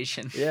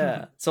animation.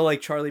 Yeah. So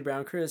like Charlie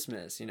Brown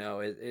Christmas,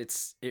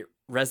 it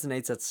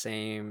resonates that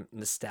same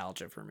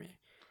nostalgia for me.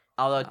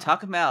 Although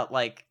talking about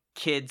like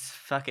kids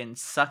fucking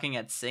sucking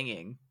at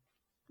singing.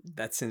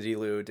 That Cindy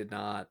Lou did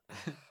not.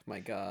 My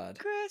God.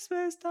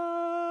 Christmas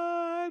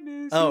time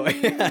is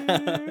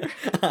here.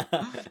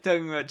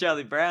 Talking about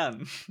Charlie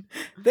Brown.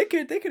 They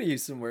could have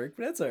used some work,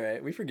 but that's all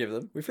right. We forgive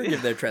them. We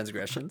forgive their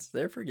transgressions.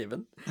 They're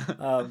forgiven.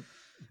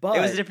 But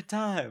it was a different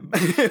time.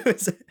 it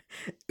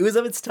was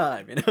of its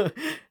time,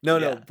 No.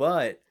 Yeah.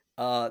 But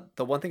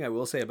the one thing I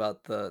will say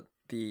about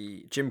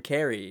the Jim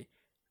Carrey,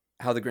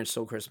 How the Grinch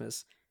Stole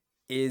Christmas,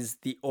 is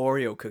the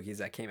Oreo cookies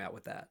that came out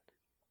with that.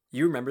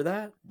 You remember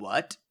that?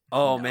 What?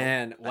 Oh No.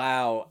 man,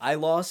 wow! I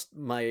lost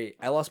my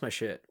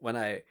shit when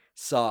I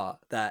saw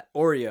that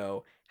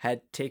Oreo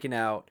had taken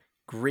out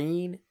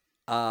green.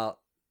 I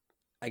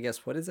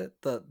guess what is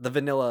it? The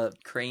vanilla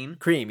Cream.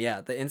 cream. Yeah,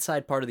 the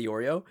inside part of the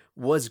Oreo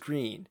was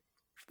green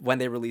when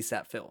they released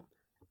that film.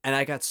 And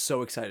I got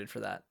so excited for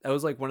that. That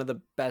was like one of the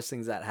best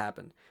things that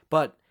happened.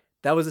 But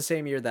that was the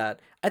same year that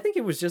I think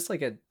it was just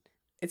like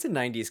it's a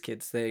 90s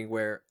kids thing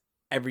where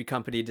every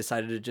company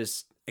decided to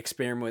just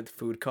experiment with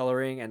food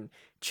coloring and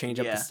change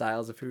up the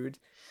styles of food.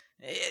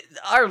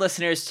 Our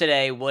listeners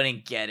today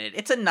wouldn't get it.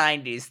 It's a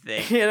 90s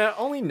thing.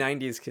 Only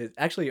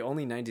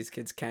 90s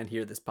kids can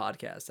hear this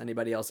podcast.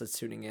 Anybody else that's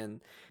tuning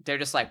in, they're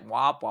just like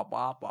wop wop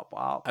wop wop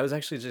wop. I was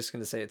actually just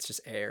going to say it's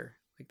just air.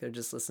 Like they're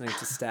just listening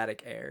to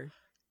static air.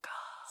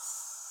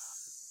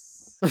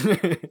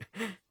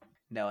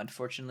 No,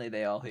 unfortunately,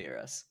 they all hear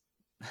us.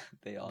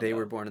 They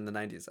were born in the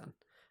 90s then.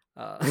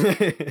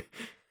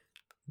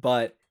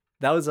 But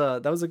that was a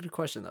good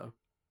question though.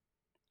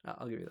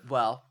 I'll give you that.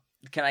 Well,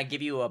 can I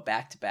give you a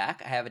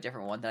back-to-back? I have a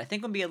different one that I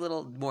think would be a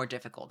little more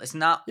difficult. It's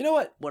not. You know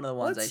what? One of the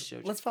ones I showed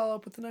you. Let's follow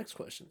up with the next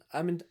question.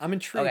 I'm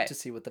intrigued to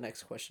see what the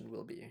next question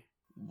will be.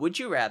 Would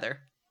you rather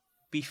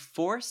be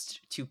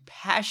forced to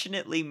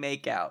passionately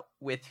make out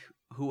with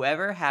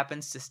whoever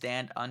happens to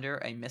stand under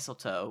a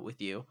mistletoe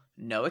with you,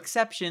 no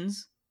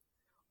exceptions,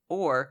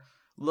 or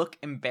look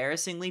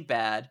embarrassingly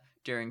bad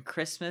during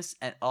Christmas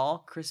and all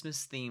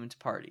Christmas-themed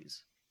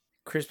parties?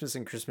 Christmas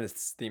and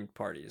Christmas themed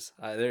parties.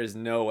 There is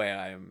no way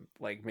I am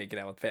like making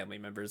out with family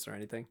members or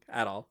anything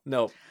at all.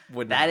 No,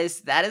 would not.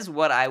 That is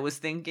what I was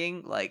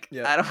thinking. Like,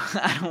 Yeah.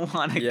 I don't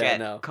want to Yeah, get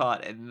no.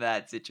 caught in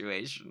that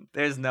situation.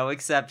 There's no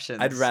exceptions.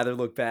 I'd rather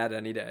look bad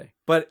any day.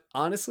 But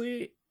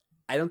honestly,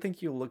 I don't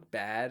think you look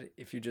bad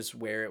if you just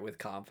wear it with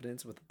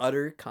confidence, with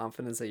utter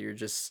confidence that you're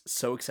just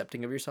so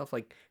accepting of yourself.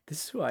 Like,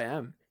 this is who I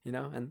am, you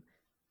know, and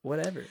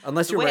whatever.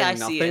 Unless The you're way wearing I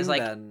nothing, see it is,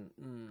 like- then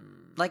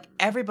like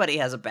everybody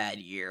has a bad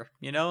year,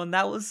 you know, and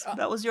that was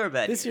your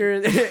bad this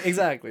year. year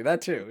exactly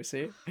that too.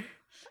 See,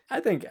 I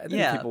think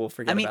Yeah. people will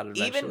forget I mean, about it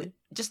eventually. even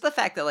just the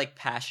fact that like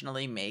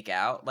passionately make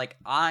out, like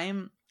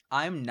I'm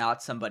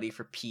not somebody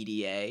for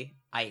PDA.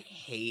 I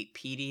hate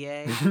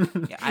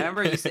PDA. Yeah, I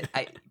remember you said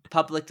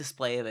public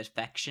display of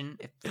affection.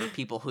 If for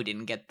people who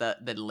didn't get the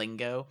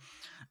lingo,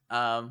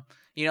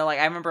 you know, like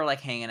I remember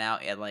like hanging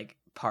out at like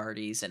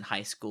parties in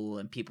high school,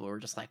 and people were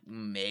just like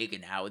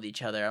making out with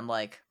each other. I'm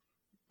like,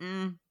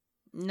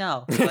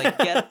 no, like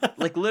get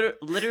like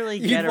literally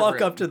You'd get a walk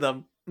up room. to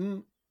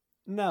them.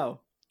 No,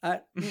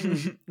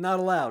 not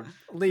allowed.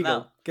 Illegal.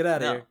 No, Get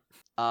out of no. here.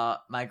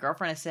 My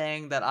girlfriend is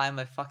saying that I'm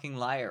a fucking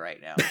liar right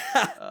now.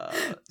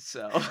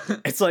 So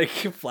It's like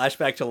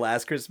flashback to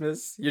last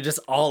Christmas. You're just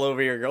all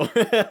over your girl.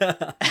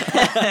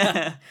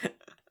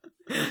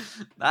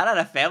 not at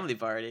a family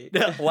party.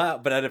 Wow,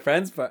 but at a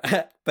friend's party,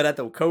 but at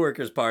the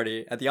coworker's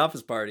party, at the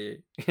office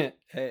party.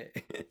 Hey.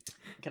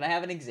 Can I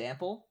have an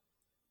example?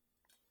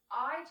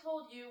 I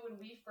told you when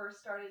we first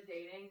started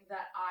dating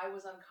that I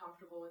was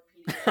uncomfortable with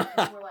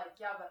PDA. You were like,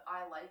 yeah, but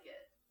I like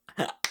it.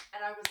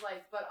 And I was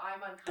like, but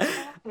I'm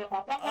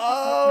uncomfortable.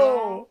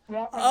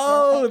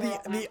 Oh,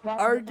 the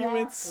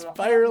argument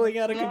spiraling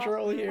out of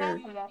control here.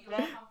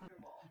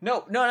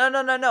 No.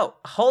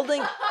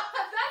 Holding.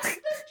 That's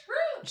the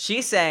truth.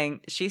 She's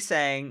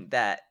saying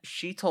that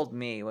she told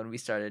me when we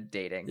started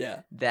dating.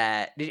 Yeah.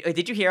 That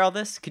did you hear all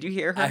this? Could you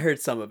hear her? I heard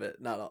some of it,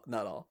 not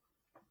all.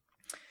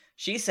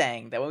 She's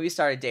saying that when we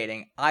started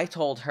dating, I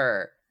told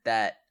her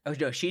that. Oh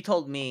no, she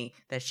told me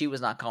that she was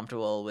not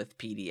comfortable with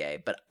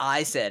PDA, but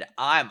I said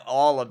I'm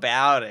all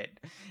about it.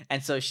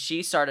 And so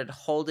she started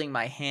holding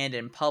my hand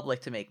in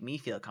public to make me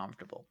feel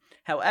comfortable.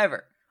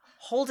 However,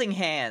 holding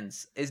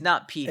hands is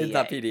not PDA. It's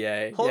not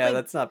PDA. Yeah, Holding-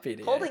 that's not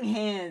PDA. Holding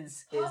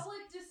hands is Public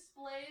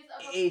displays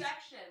of If-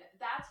 affection.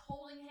 That's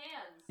holding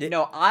hands. you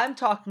know, I'm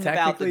talking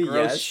about the Technically,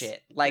 gross yes.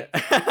 shit. Like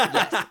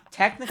yes,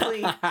 technically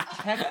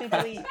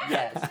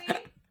yes.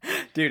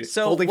 Dude,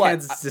 So holding what?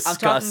 hands is I'm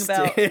talking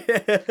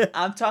disgusting.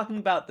 I'm talking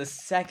about the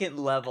second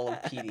level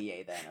of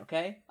PDA then,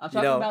 okay? I'm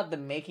talking know, about the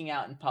making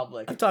out in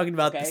public. I'm talking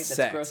about Okay, the that's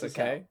sex, gross as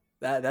okay?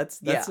 That's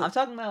yeah, I'm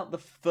talking about the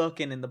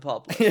fucking in the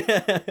public.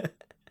 yeah.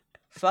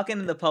 Fucking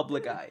in the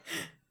public eye.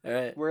 All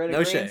right. We're at no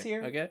agreement shame,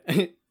 here?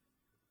 okay?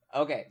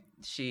 Okay,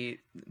 she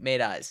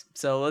made eyes.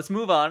 So let's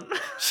move on.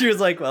 She was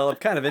like, "Well, I'm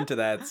kind of into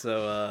that,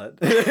 so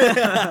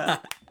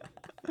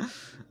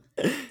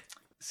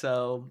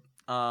So,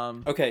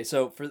 Okay,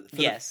 so for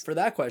Yes. for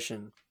that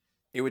question,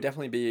 it would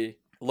definitely be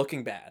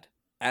looking bad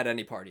at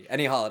any party,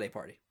 any holiday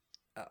party.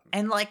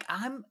 and like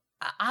I'm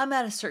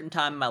at a certain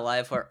time in my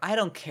life where I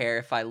don't care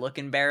if I look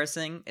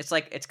embarrassing. It's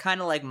like it's kind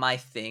of like my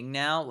thing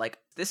now. Like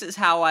this is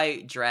how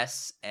I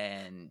dress,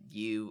 and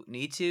you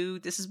need to.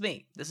 This is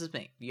me.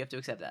 You have to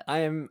accept that.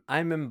 I'm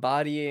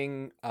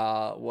embodying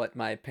what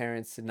my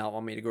parents did not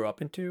want me to grow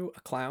up into,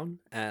 a clown,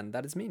 and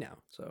that is me now.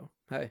 So,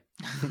 hey.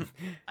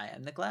 I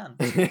am the clown.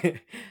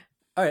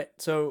 All right,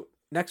 so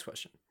next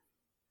question.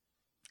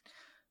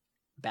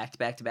 Back to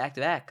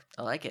back.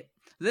 I like it.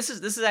 This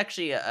is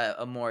actually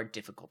a more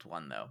difficult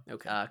one though.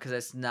 Okay. Because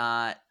it's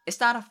not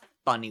a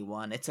funny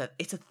one. It's a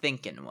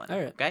thinking one. All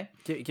right. Okay.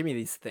 Give me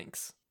these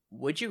things.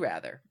 Would you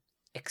rather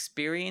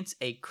experience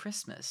a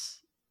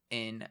Christmas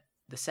in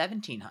the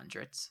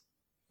 1700s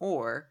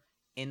or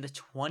in the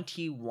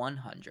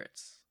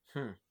 2100s?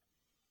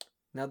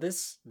 Now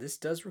this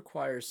does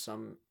require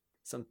some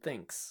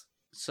thinks.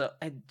 So,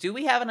 do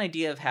we have an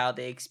idea of how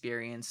they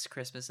experienced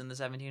Christmas in the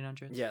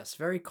 1700s? Yes,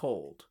 very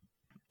cold.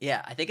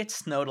 Yeah, I think it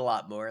snowed a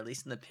lot more, at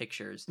least in the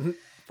pictures.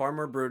 Far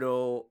more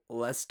brutal,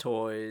 less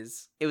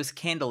toys, It was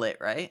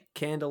candlelit, right?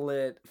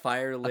 candlelit,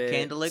 fire lit,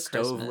 candlelit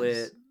stove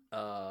Christmas.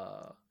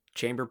 lit,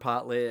 chamber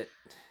pot lit.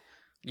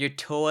 Your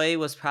toy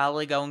was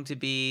probably going to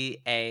be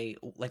a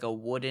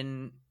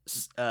wooden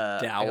like a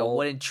Dowel.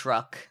 wooden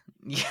truck.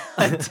 Yeah,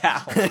 a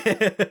dowel.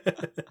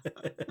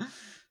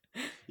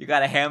 You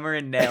got a hammer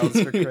and nails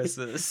for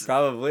Christmas.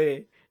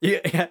 Probably.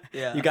 Yeah.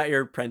 Yeah. You got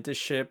your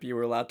apprenticeship. You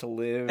were allowed to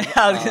live.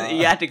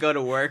 You had to go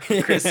to work for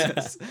Yeah.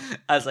 Christmas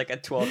as like a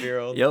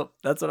 12-year-old. Yep,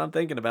 that's what I'm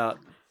thinking about.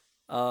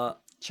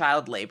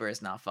 Child labor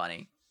is not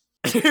funny.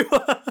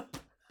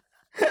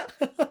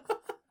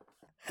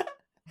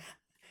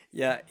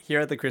 Yeah, here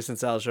at the Chris and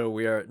Sal Show,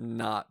 we are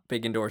not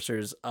big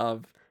endorsers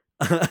of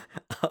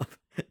of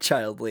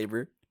child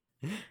labor.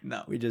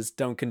 No. We just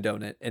don't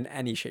condone it in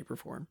any shape or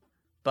form.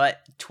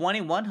 But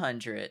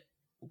 2100,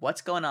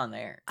 what's going on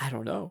there? I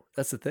don't know.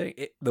 That's the thing.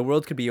 The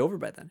world could be over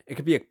by then. It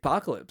could be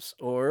apocalypse,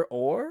 or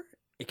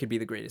it could be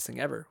the greatest thing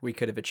ever. We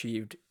could have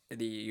achieved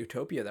the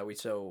utopia that we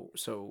so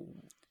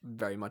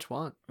very much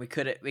want. We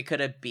could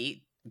have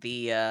beat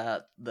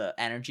the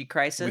energy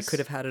crisis. We could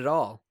have had it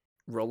all,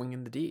 rolling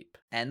in the deep.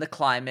 And the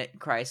climate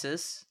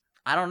crisis.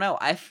 I don't know.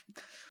 I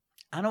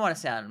don't want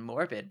to sound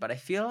morbid, but I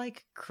feel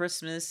like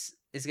Christmas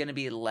is going to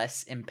be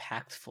less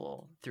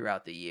impactful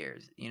throughout the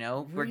years. You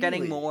know, we're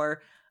getting Really?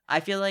 more. I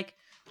feel like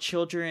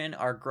children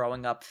are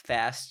growing up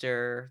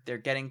faster. They're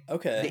getting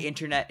Okay. the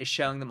internet is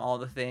showing them all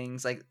the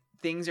things. Like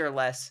things are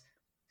less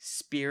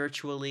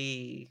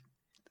spiritually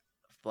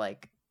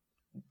like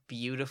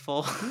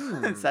beautiful.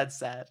 That's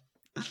sad.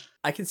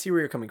 I can see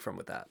where you're coming from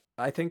with that.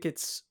 I think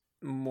it's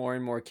more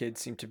and more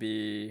kids seem to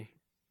be,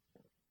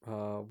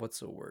 what's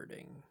the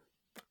wording?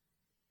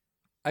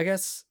 I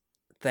guess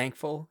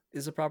thankful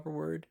is a proper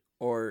word,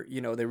 or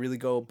they really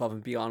go above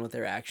and beyond with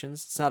their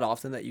actions. It's not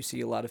often that you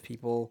see a lot of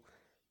people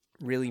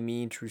really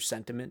mean true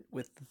sentiment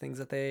with the things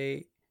that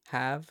they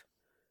have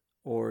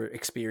or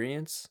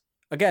experience.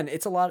 Again,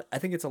 I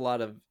think it's a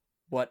lot of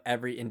what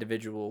every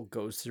individual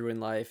goes through in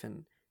life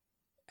and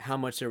how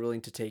much they're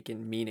willing to take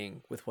in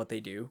meaning with what they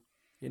do,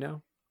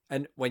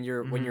 And when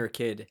you're a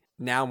kid,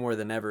 now more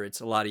than ever, it's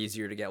a lot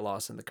easier to get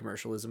lost in the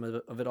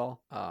commercialism of it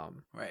all.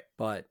 Right.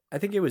 But I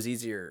think it was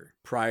easier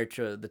prior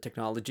to the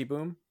technology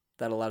boom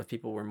that a lot of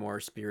people were more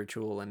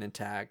spiritual and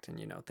intact and,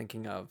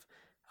 thinking of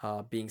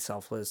being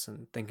selfless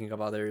and thinking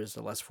of others,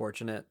 the less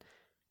fortunate.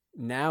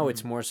 Now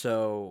it's more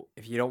so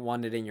if you don't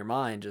want it in your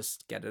mind,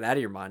 just get it out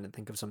of your mind and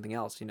think of something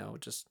else,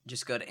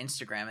 Just go to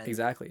Instagram and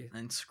Exactly.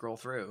 and scroll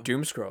through.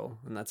 Doom scroll,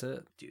 and that's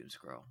it. Doom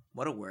scroll.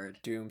 What a word.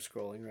 Doom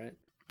scrolling, right?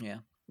 Yeah.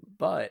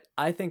 But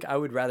I think I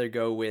would rather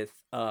go with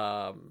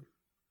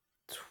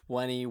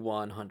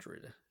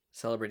 2100,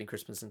 celebrating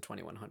Christmas in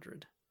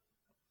 2100.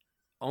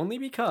 Only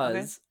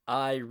because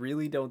I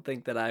really don't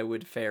think that I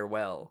would fare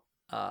well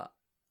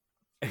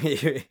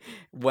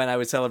when I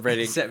was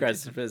celebrating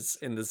Christmas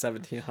in the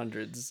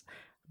 1700s,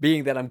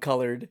 being that I'm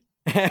colored.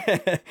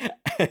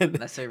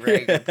 That's a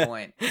very good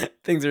point.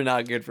 Things are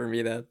not good for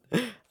me then.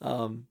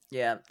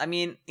 Yeah, I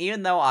mean,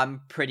 even though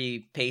I'm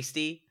pretty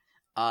pasty,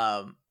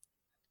 I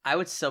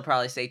would still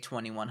probably say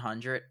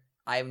 2100.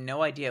 I have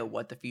no idea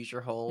what the future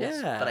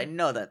holds, but I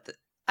know that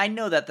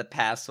the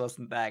past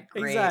wasn't that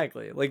great.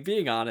 Exactly. Like,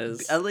 being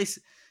honest. At least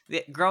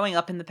growing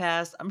up in the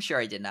past, I'm sure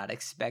I did not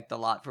expect a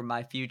lot from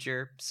my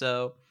future.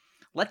 So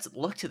let's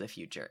look to the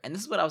future. And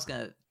this is what I was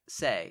going to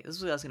say. This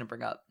is what I was going to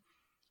bring up.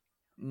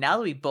 Now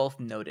that we both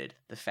noted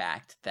the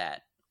fact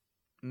that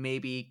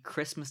maybe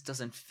Christmas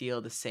doesn't feel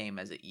the same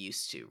as it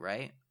used to,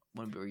 right?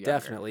 When we were younger.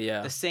 Definitely,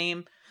 yeah. The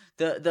same,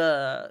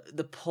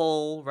 the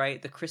pull,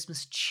 right? The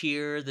Christmas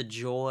cheer, the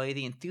joy,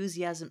 the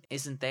enthusiasm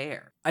isn't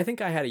there. I think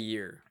I had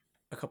a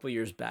couple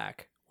years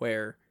back,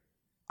 where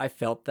I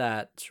felt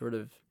that sort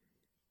of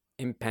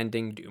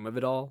impending doom of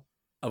it all,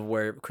 of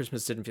where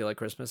Christmas didn't feel like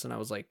Christmas, and I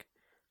was like,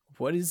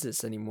 what is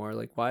this anymore?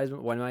 Like, why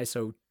am I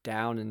so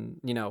down?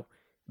 And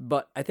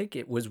but I think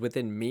it was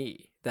within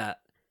me that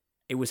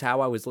it was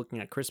how I was looking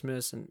at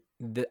Christmas and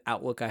the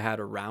outlook I had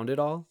around it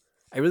all.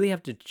 I really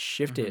have to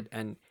shift it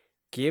and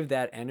give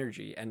that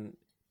energy, and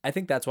I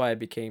think that's why I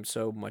became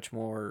so much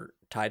more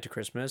tied to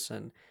Christmas.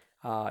 And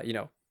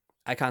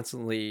I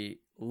constantly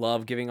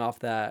love giving off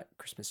that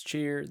Christmas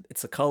cheer.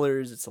 It's the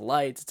colors, it's the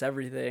lights, it's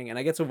everything, and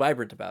I get so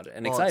vibrant about it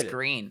and excited. It's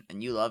green,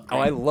 and you love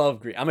green. Oh, I love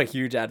green. I'm a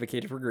huge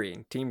advocate for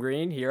green. Team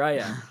Green, here I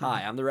am.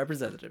 Hi, I'm the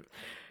representative.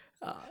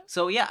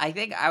 So yeah, I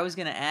think I was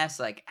gonna ask,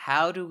 like,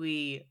 how do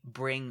we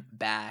bring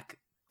back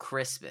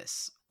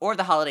Christmas or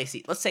the holiday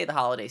season? Let's say the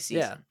holiday season.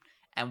 Yeah.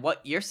 And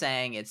what you're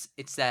saying, it's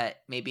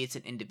that maybe it's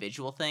an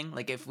individual thing.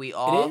 Like, if we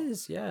all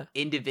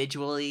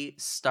individually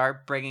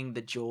start bringing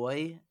the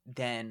joy,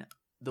 then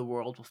the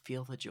world will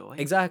feel the joy.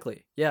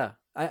 Exactly. Yeah.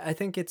 I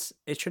think it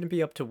shouldn't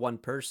be up to one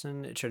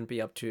person. It shouldn't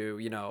be up to,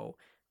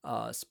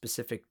 a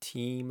specific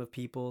team of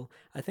people.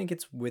 I think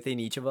it's within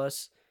each of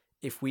us.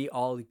 If we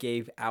all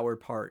gave our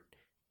part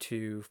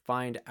to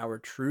find our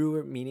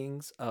true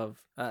meanings of,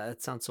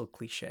 it sounds so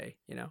cliche,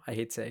 I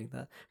hate saying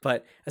that,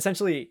 but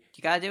essentially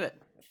you gotta do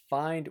it.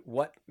 Find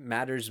what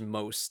matters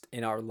most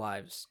in our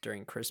lives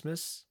during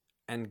Christmas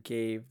and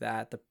gave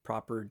that the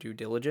proper due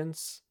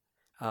diligence.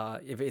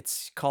 If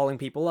it's calling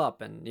people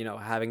up and,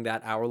 having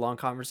that hour-long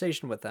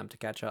conversation with them to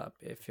catch up,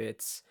 if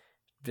it's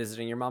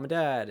visiting your mom and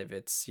dad, if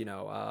it's,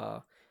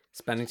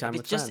 spending time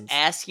with friends. Just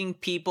asking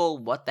people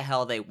what the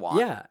hell they want.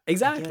 Yeah,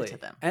 exactly. Give it to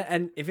them.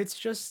 And if it's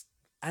just,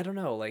 I don't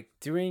know, like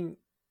doing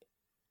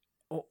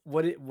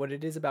what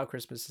it is about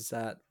Christmas is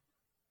that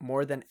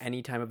more than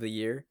any time of the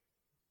year,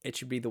 it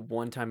should be the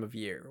one time of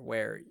year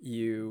where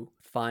you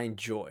find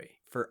joy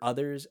for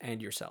others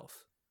and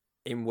yourself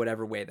in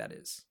whatever way that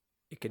is.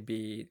 It could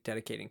be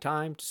dedicating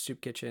time to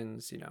soup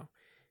kitchens,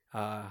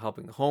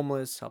 helping the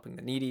homeless, helping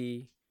the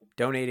needy,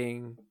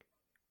 donating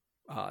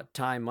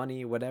time,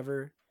 money,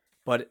 whatever.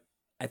 But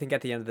I think at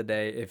the end of the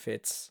day, if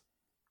it's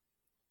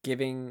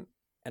giving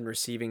and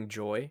receiving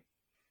joy,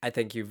 I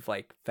think you've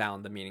like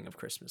found the meaning of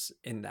Christmas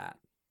in that,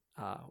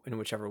 in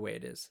whichever way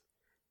it is.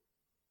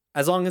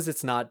 As long as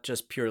it's not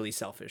just purely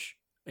selfish,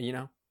 you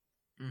know?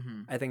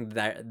 Mm-hmm. I think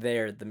that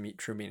there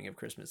true meaning of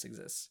Christmas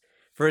exists.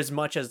 For as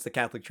much as the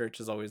Catholic Church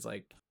is always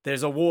like,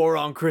 there's a war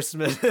on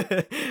Christmas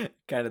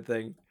kind of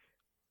thing.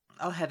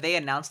 Oh, have they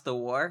announced the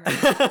war?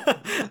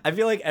 I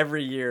feel like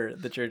every year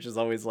the church is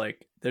always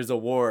like, there's a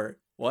war.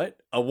 What?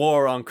 A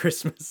war on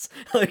Christmas.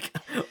 Like,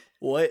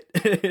 what?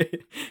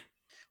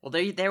 Well,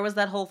 there was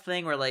that whole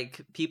thing where like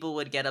people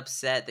would get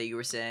upset that you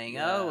were saying,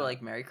 "Oh, Yeah.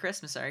 like Merry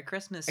Christmas, Merry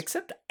Christmas."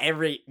 Except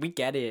we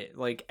get it.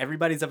 Like,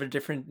 everybody's of a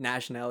different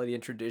nationality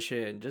and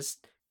tradition.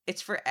 Just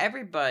It's for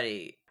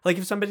everybody. like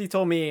if somebody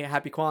told me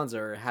Happy Kwanzaa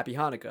or Happy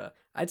Hanukkah,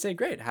 I'd say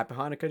great, Happy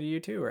Hanukkah to you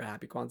too, or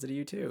Happy Kwanzaa to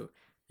you too.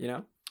 You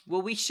know,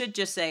 Well, we should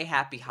just say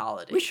Happy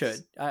Holidays. we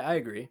should. I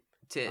agree.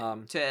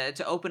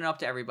 To open it up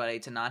to everybody,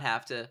 to not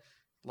have to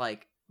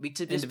like to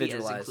just be as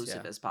Individualize,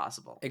 inclusive yeah. as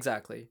possible.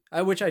 Exactly.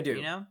 Which I do.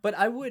 You know? But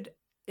I would,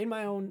 in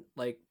my own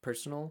like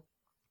personal,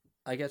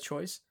 I guess,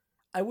 choice,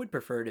 I would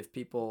prefer it if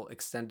people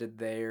extended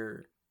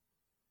their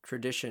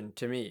tradition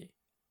to me.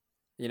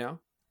 You know,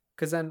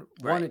 because then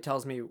one, Right. it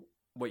tells me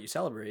what you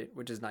celebrate,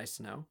 which is nice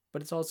to know.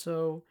 But it's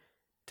also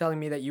telling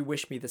me that you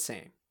wish me the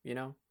same. You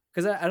know,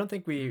 because I don't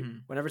think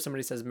Mhm. whenever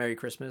somebody says Merry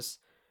Christmas,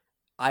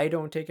 I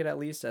don't take it at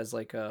least as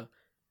like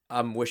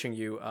I'm wishing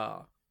you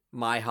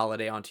my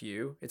holiday onto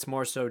you. It's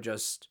more so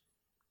just,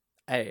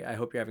 hey, I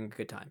hope you're having a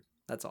good time.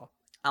 That's all.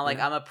 I'm like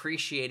Yeah. I'm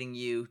appreciating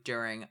you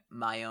during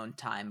my own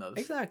time of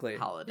Exactly.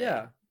 holiday.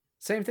 Yeah.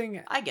 Same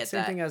thing. I get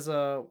Same that. thing as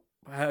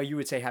how you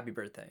would say happy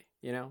birthday.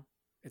 You know,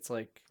 it's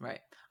like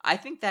Right. I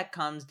think that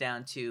comes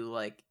down to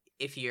like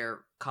if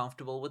you're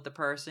comfortable with the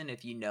person,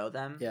 if you know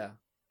them, yeah.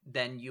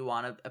 then you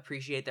want to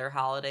appreciate their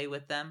holiday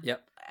with them.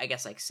 Yep. I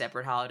guess like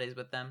separate holidays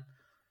with them.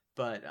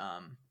 But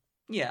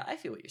yeah, I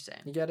feel what you're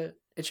saying. You get it.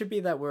 It should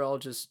be that we're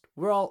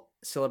all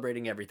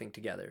celebrating everything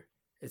together.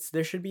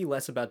 There should be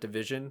less about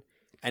division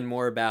and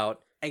more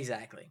about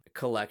Exactly.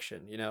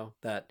 collection. You know,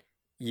 that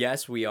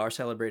yes, we are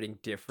celebrating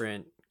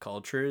different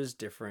cultures,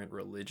 different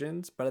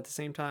religions, but at the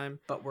same time,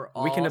 But we're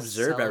all we can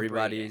observe celebrating.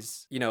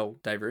 everybody's,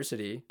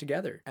 diversity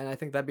together. And I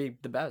think that'd be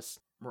the best.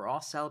 We're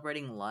all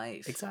celebrating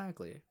life.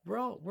 Exactly. We're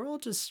all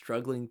just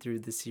struggling through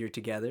this year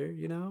together,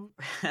 you know?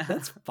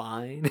 That's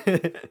fine.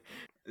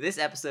 This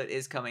episode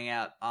is coming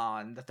out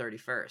on the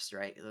 31st,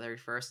 right? The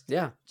 31st?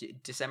 Yeah.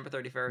 December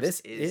 31st This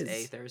is is-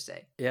 a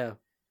Thursday. Yeah.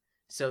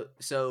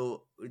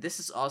 So this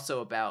is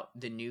also about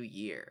the new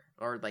year,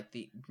 or like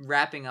the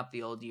wrapping up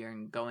the old year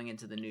and going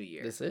into the new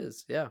year. This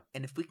is. Yeah.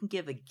 And if we can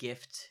give a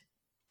gift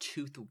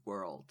to the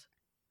world,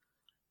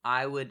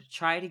 I would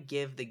try to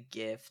give the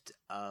gift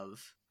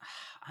of,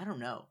 I don't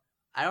know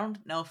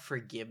if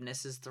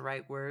forgiveness is the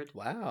right word,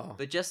 Wow.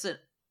 but just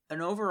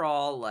an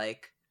overall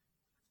like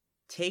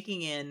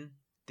taking in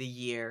the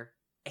year,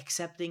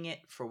 accepting it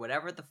for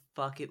whatever the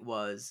fuck it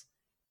was,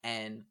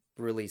 and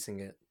Releasing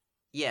it.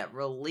 yeah,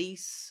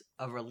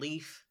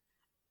 relief,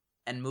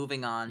 and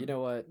moving on You know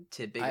what?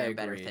 to bigger I and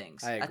better agree.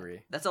 things. I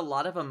agree. That's a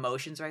lot of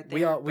emotions right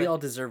there. We but- all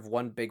deserve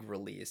one big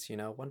release,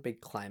 one big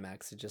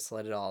climax to just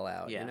let it all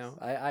out, Yes.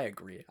 I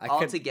agree.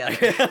 All together.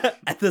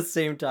 At the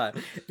same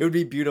time. It would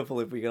be beautiful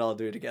if we could all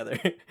do it together.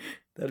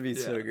 That'd be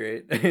so Yeah.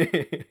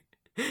 great.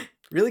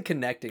 Really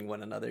connecting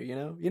one another, You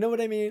know what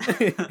I mean?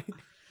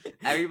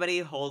 Everybody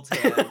holds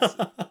hands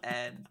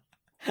and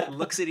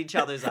looks at each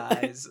other's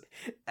eyes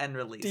and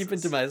releases. Deep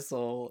into my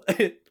soul.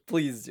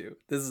 Please do.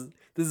 This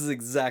is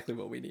exactly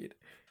what we need.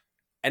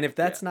 And if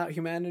that's not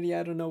humanity,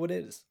 I don't know what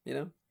is,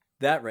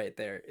 That right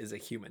there is a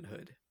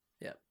humanhood.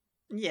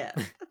 Yeah,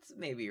 that's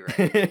maybe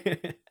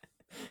right.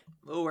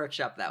 We'll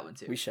workshop that one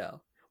too. We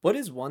shall. What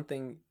is one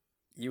thing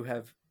you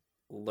have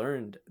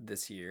learned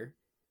this year,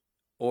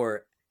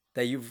 or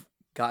that you've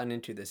gotten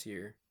into this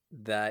year,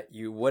 that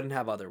you wouldn't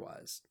have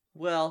otherwise?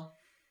 Well,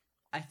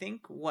 I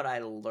think what I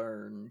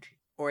learned,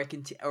 or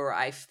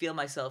I feel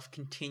myself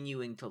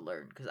continuing to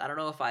learn, because I don't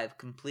know if I've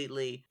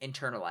completely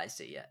internalized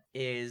it yet,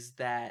 is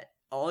that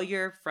all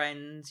your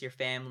friends, your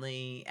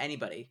family,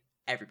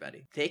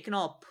 everybody, they can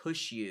all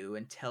push you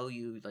and tell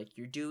you like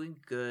you're doing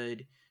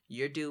good,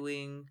 you're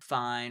doing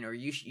fine, or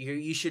you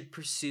should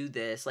pursue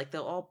this. Like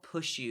they'll all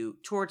push you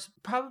towards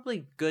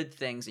probably good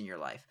things in your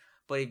life.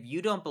 But if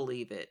you don't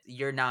believe it,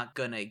 you're not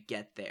gonna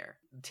get there.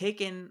 Take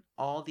in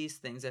all these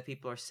things that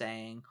people are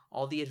saying,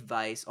 all the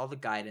advice, all the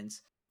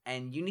guidance,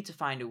 and you need to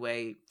find a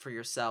way for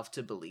yourself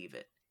to believe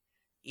it.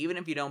 Even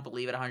if you don't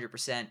believe it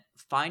 100%,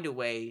 find a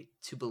way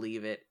to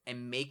believe it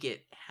and make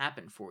it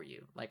happen for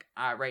you. Like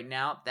right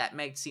now, that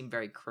might seem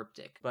very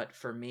cryptic, but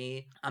for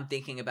me, I'm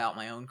thinking about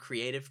my own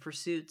creative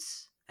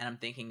pursuits, and I'm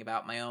thinking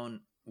about my own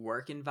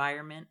work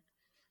environment.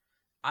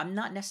 I'm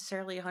not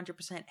necessarily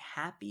 100%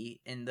 happy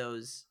in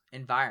those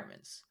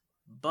environments,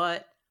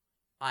 but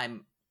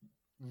I'm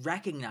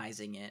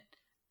recognizing it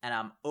and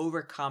I'm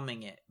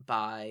overcoming it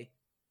by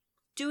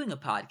doing a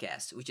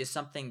podcast, which is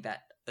something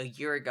that a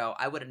year ago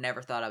I would have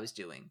never thought I was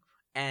doing,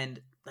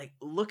 and like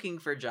looking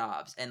for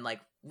jobs and like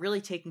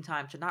really taking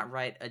time to not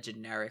write a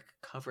generic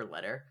cover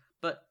letter,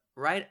 but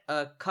write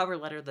a cover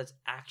letter that's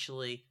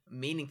actually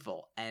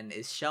meaningful and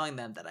is showing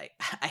them that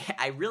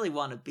I really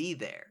want to be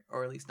there,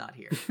 or at least not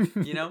here,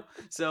 you know?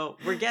 So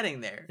we're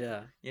getting there,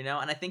 Yeah. you know?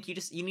 And I think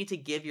you need to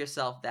give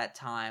yourself that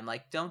time.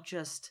 Like, don't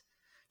just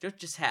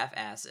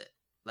half-ass it.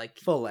 Like,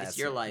 Full it's ass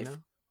your it, life. you know?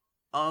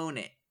 Own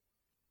it.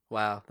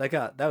 Wow,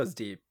 that was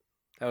deep.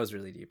 That was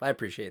really deep. I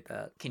appreciate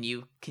that. Can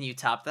you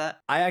top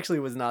that? I actually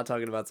was not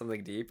talking about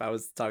something deep. I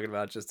was talking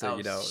about just to,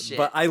 Oh, shit.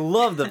 but I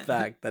love the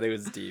fact that it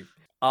was deep.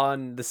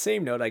 On the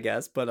same note, I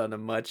guess, but on a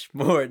much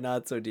more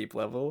not so deep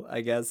level,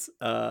 I guess,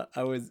 I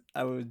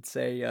would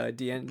say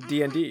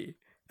D&D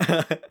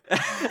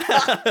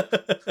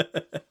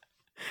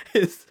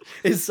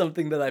is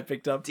something that I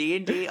picked up.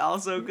 D&D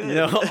also good.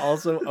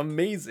 Also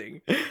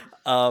amazing.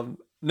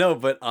 No,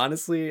 but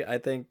honestly, I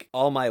think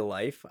all my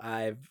life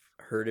I've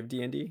heard of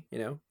D&D,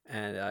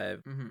 and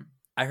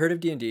I heard of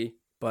D&D,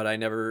 but I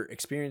never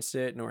experienced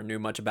it nor knew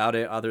much about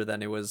it other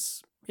than it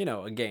was,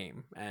 a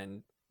game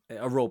and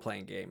a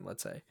role-playing game,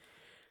 let's say.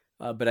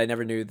 But I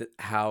never knew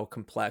how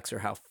complex or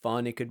how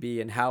fun it could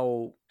be, and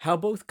how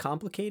both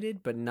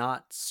complicated but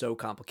not so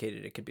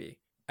complicated it could be.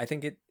 I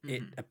think it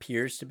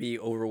appears to be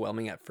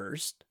overwhelming at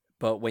first,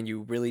 but when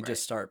you really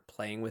just start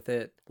playing with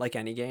it, like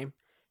any game,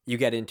 you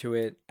get into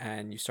it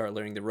and you start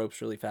learning the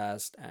ropes really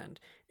fast, and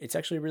it's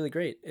actually really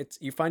great.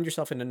 You find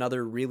yourself in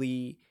another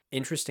really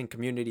interesting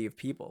community of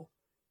people.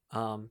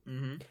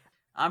 I'm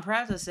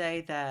proud to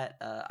say that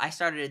I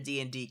started a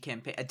D&D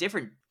campaign, a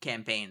different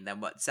campaign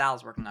than what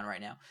Sal's working on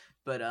right now,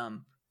 but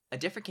a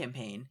different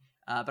campaign.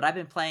 But I've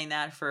been playing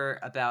that for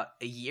about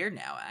a year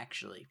now,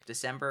 actually.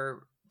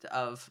 December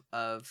of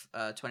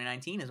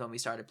 2019 is when we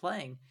started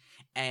playing,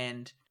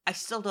 and I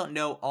still don't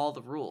know all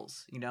the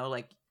rules.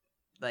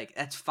 Like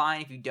that's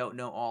fine if you don't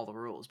know all the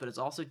rules, but it's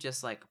also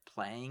just like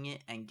playing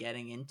it and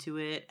getting into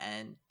it,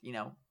 and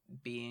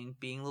being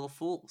little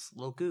fools,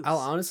 little goofs. I'll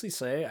honestly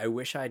say I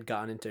wish I had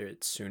gotten into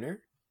it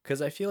sooner,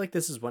 because I feel like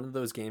this is one of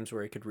those games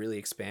where it could really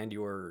expand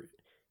your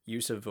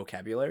use of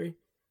vocabulary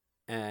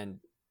and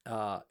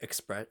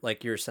express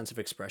like your sense of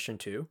expression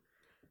too.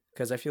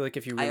 Because I feel like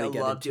if you really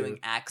love doing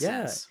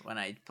accents when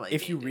I play.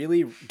 If you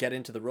really get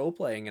into the role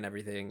playing and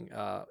everything,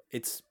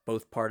 it's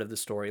both part of the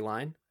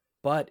storyline,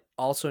 but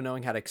also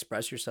knowing how to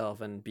express yourself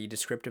and be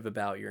descriptive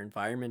about your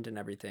environment and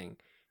everything.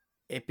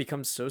 It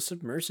becomes so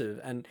submersive,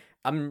 and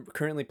I'm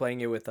currently playing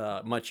it with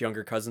much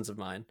younger cousins of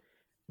mine,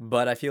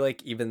 but I feel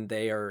like even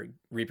they are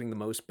reaping the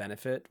most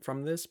benefit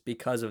from this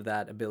because of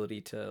that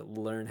ability to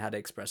learn how to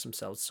express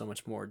themselves so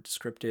much more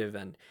descriptive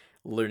and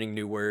learning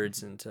new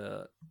words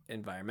into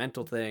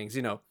environmental things.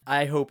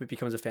 I hope it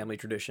becomes a family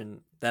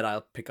tradition that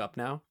I'll pick up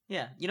now.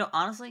 Yeah,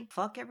 honestly,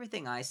 fuck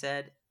everything I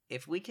said.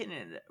 If we can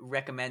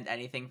recommend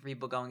anything for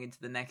people going into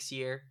the next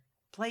year,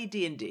 play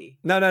D&D.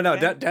 No.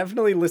 Okay?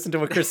 Definitely listen to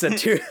what Chris said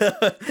too.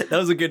 That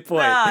was a good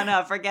point.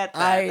 No, forget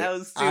that. That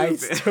was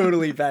stupid. I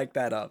totally back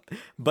that up.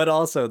 But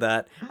also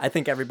that I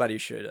think everybody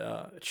should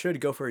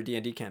go for a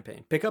D&D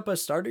campaign. Pick up a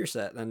starter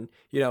set and,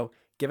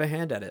 give a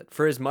hand at it.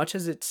 For as much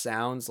as it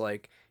sounds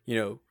like,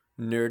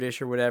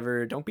 nerdish or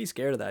whatever, don't be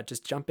scared of that.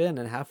 Just jump in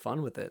and have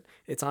fun with it.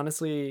 It's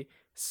honestly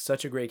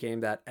such a great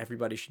game that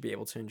everybody should be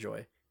able to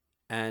enjoy.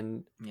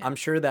 And I'm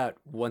sure that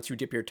once you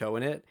dip your toe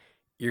in it,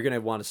 you're going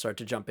to want to start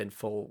to jump in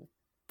full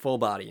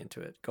body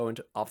into it, go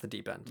into off the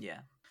deep end.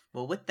 Yeah.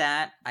 Well, with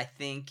that, I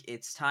think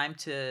it's time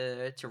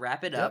to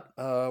wrap it up.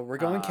 We're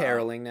going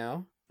caroling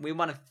now. We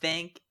want to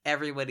thank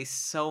everybody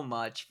so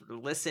much for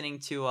listening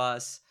to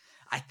us.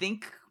 I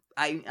think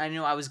I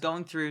know I was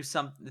going through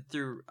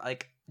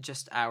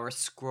just our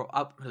scroll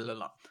up.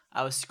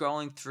 I was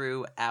scrolling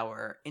through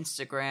our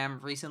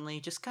Instagram recently,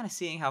 just kind of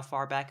seeing how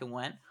far back it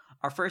went.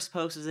 Our first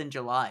post is in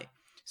July,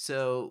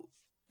 so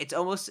it's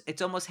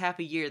almost half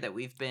a year that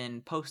we've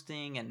been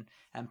posting and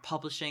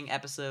publishing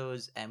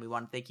episodes, and we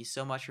want to thank you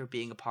so much for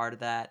being a part of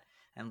that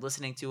and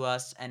listening to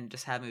us and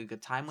just having a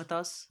good time with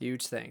us.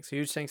 Huge thanks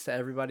to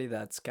everybody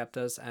that's kept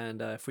us,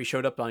 and if we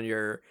showed up on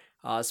your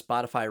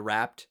Spotify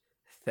Wrapped,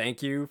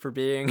 thank you for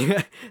being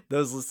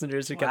those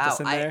listeners who kept us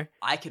in there.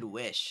 I could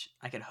wish,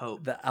 I could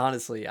hope.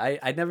 Honestly,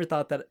 I never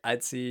thought that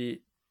I'd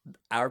see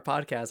our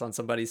podcast on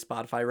somebody's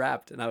Spotify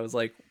Wrapped, and I was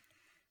like,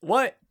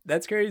 what?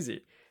 That's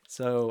crazy.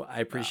 So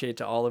I appreciate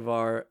to all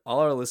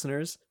our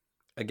listeners.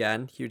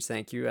 Again, huge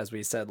thank you, as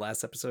we said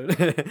last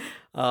episode.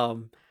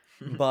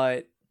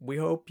 But we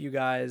hope you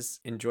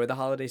guys enjoy the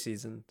holiday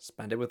season,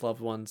 spend it with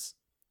loved ones,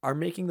 are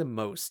making the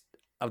most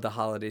of the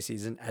holiday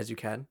season as you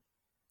can.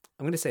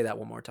 I'm going to say that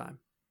one more time.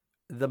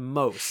 The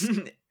most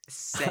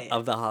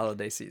of the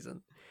holiday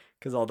season.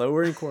 Because although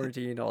we're in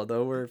quarantine,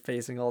 although we're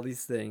facing all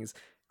these things,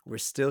 we're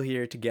still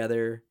here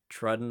together,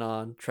 trudging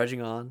on?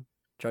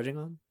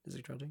 Is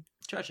it trudging?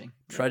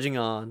 Trudging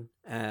on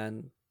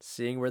and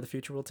seeing where the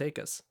future will take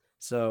us.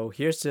 So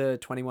here's to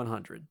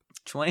 2100.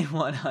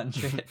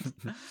 2100.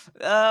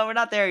 We're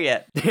not there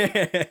yet.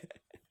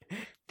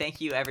 Thank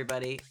you,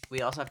 everybody.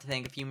 We also have to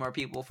thank a few more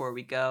people before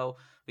we go.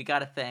 We got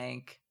to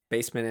thank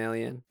Basement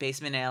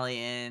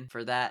Alien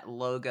for that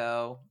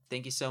logo.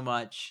 Thank you so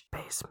much.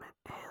 Basement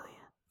Alien.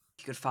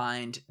 You could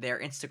find their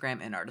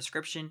Instagram in our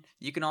description.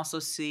 You can also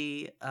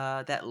see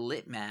that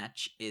Lit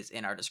Match is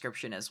in our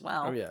description as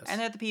well. Oh, yes. And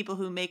they're the people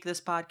who make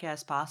this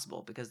podcast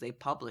possible because they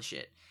publish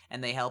it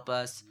and they help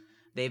us.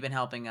 They've been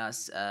helping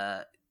us.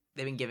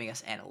 They've been giving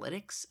us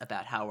analytics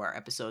about how our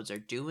episodes are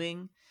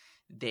doing.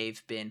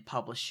 They've been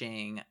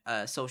publishing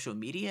social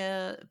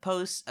media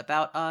posts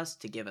about us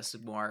to give us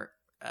more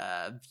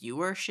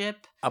viewership.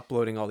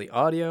 Uploading all the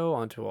audio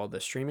onto all the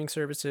streaming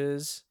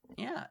services.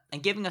 Yeah,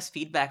 and giving us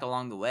feedback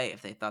along the way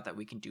if they thought that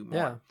we can do more.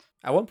 Yeah.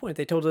 At one point,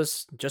 they told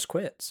us just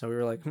quit. So we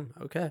were like,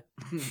 okay.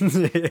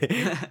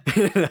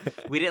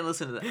 We didn't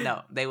listen to that.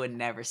 No, they would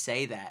never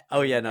say that.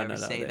 Oh, yeah, They no, would no,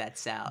 never no. say that,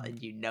 Sal, and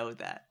you know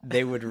that.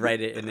 They would write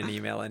it in an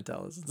email and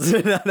tell us.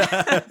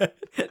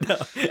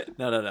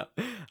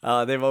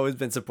 No. They've always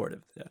been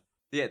supportive. Yeah.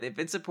 Yeah, they've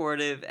been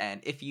supportive,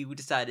 and if you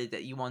decided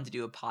that you wanted to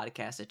do a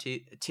podcast or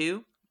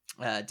two,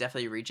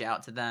 definitely reach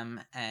out to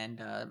them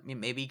and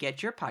maybe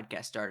get your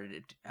podcast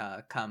started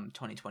come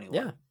 2021.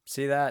 Yeah.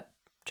 See that.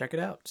 Check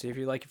it out. See if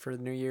you like it for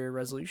the New Year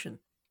resolution.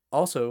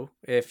 Also,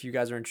 if you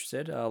guys are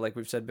interested, like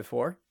we've said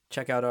before,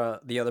 check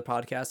out the other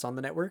podcasts on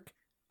the network,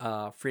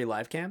 Free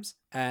Live Cams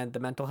and The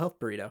Mental Health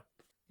Burrito.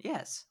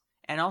 Yes.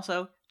 And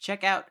also,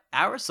 check out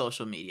our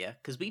social media,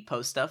 because we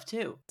post stuff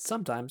too.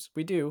 Sometimes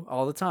we do,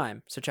 all the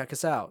time. So check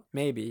us out.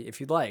 Maybe,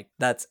 if you'd like.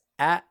 That's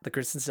at The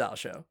Chris and Sal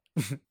Show.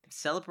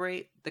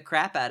 Celebrate the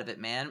crap out of it,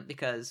 man,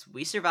 because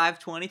we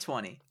survived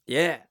 2020.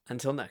 Yeah.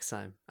 Until next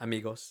time,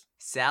 amigos.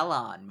 Sal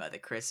on, mother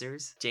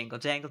Chrisers. Jingle,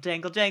 jangle,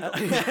 jangle, jangle.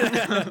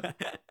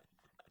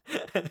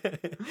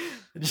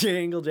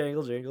 Jingle,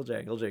 jangle, jingle,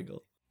 jangle,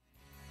 jingle.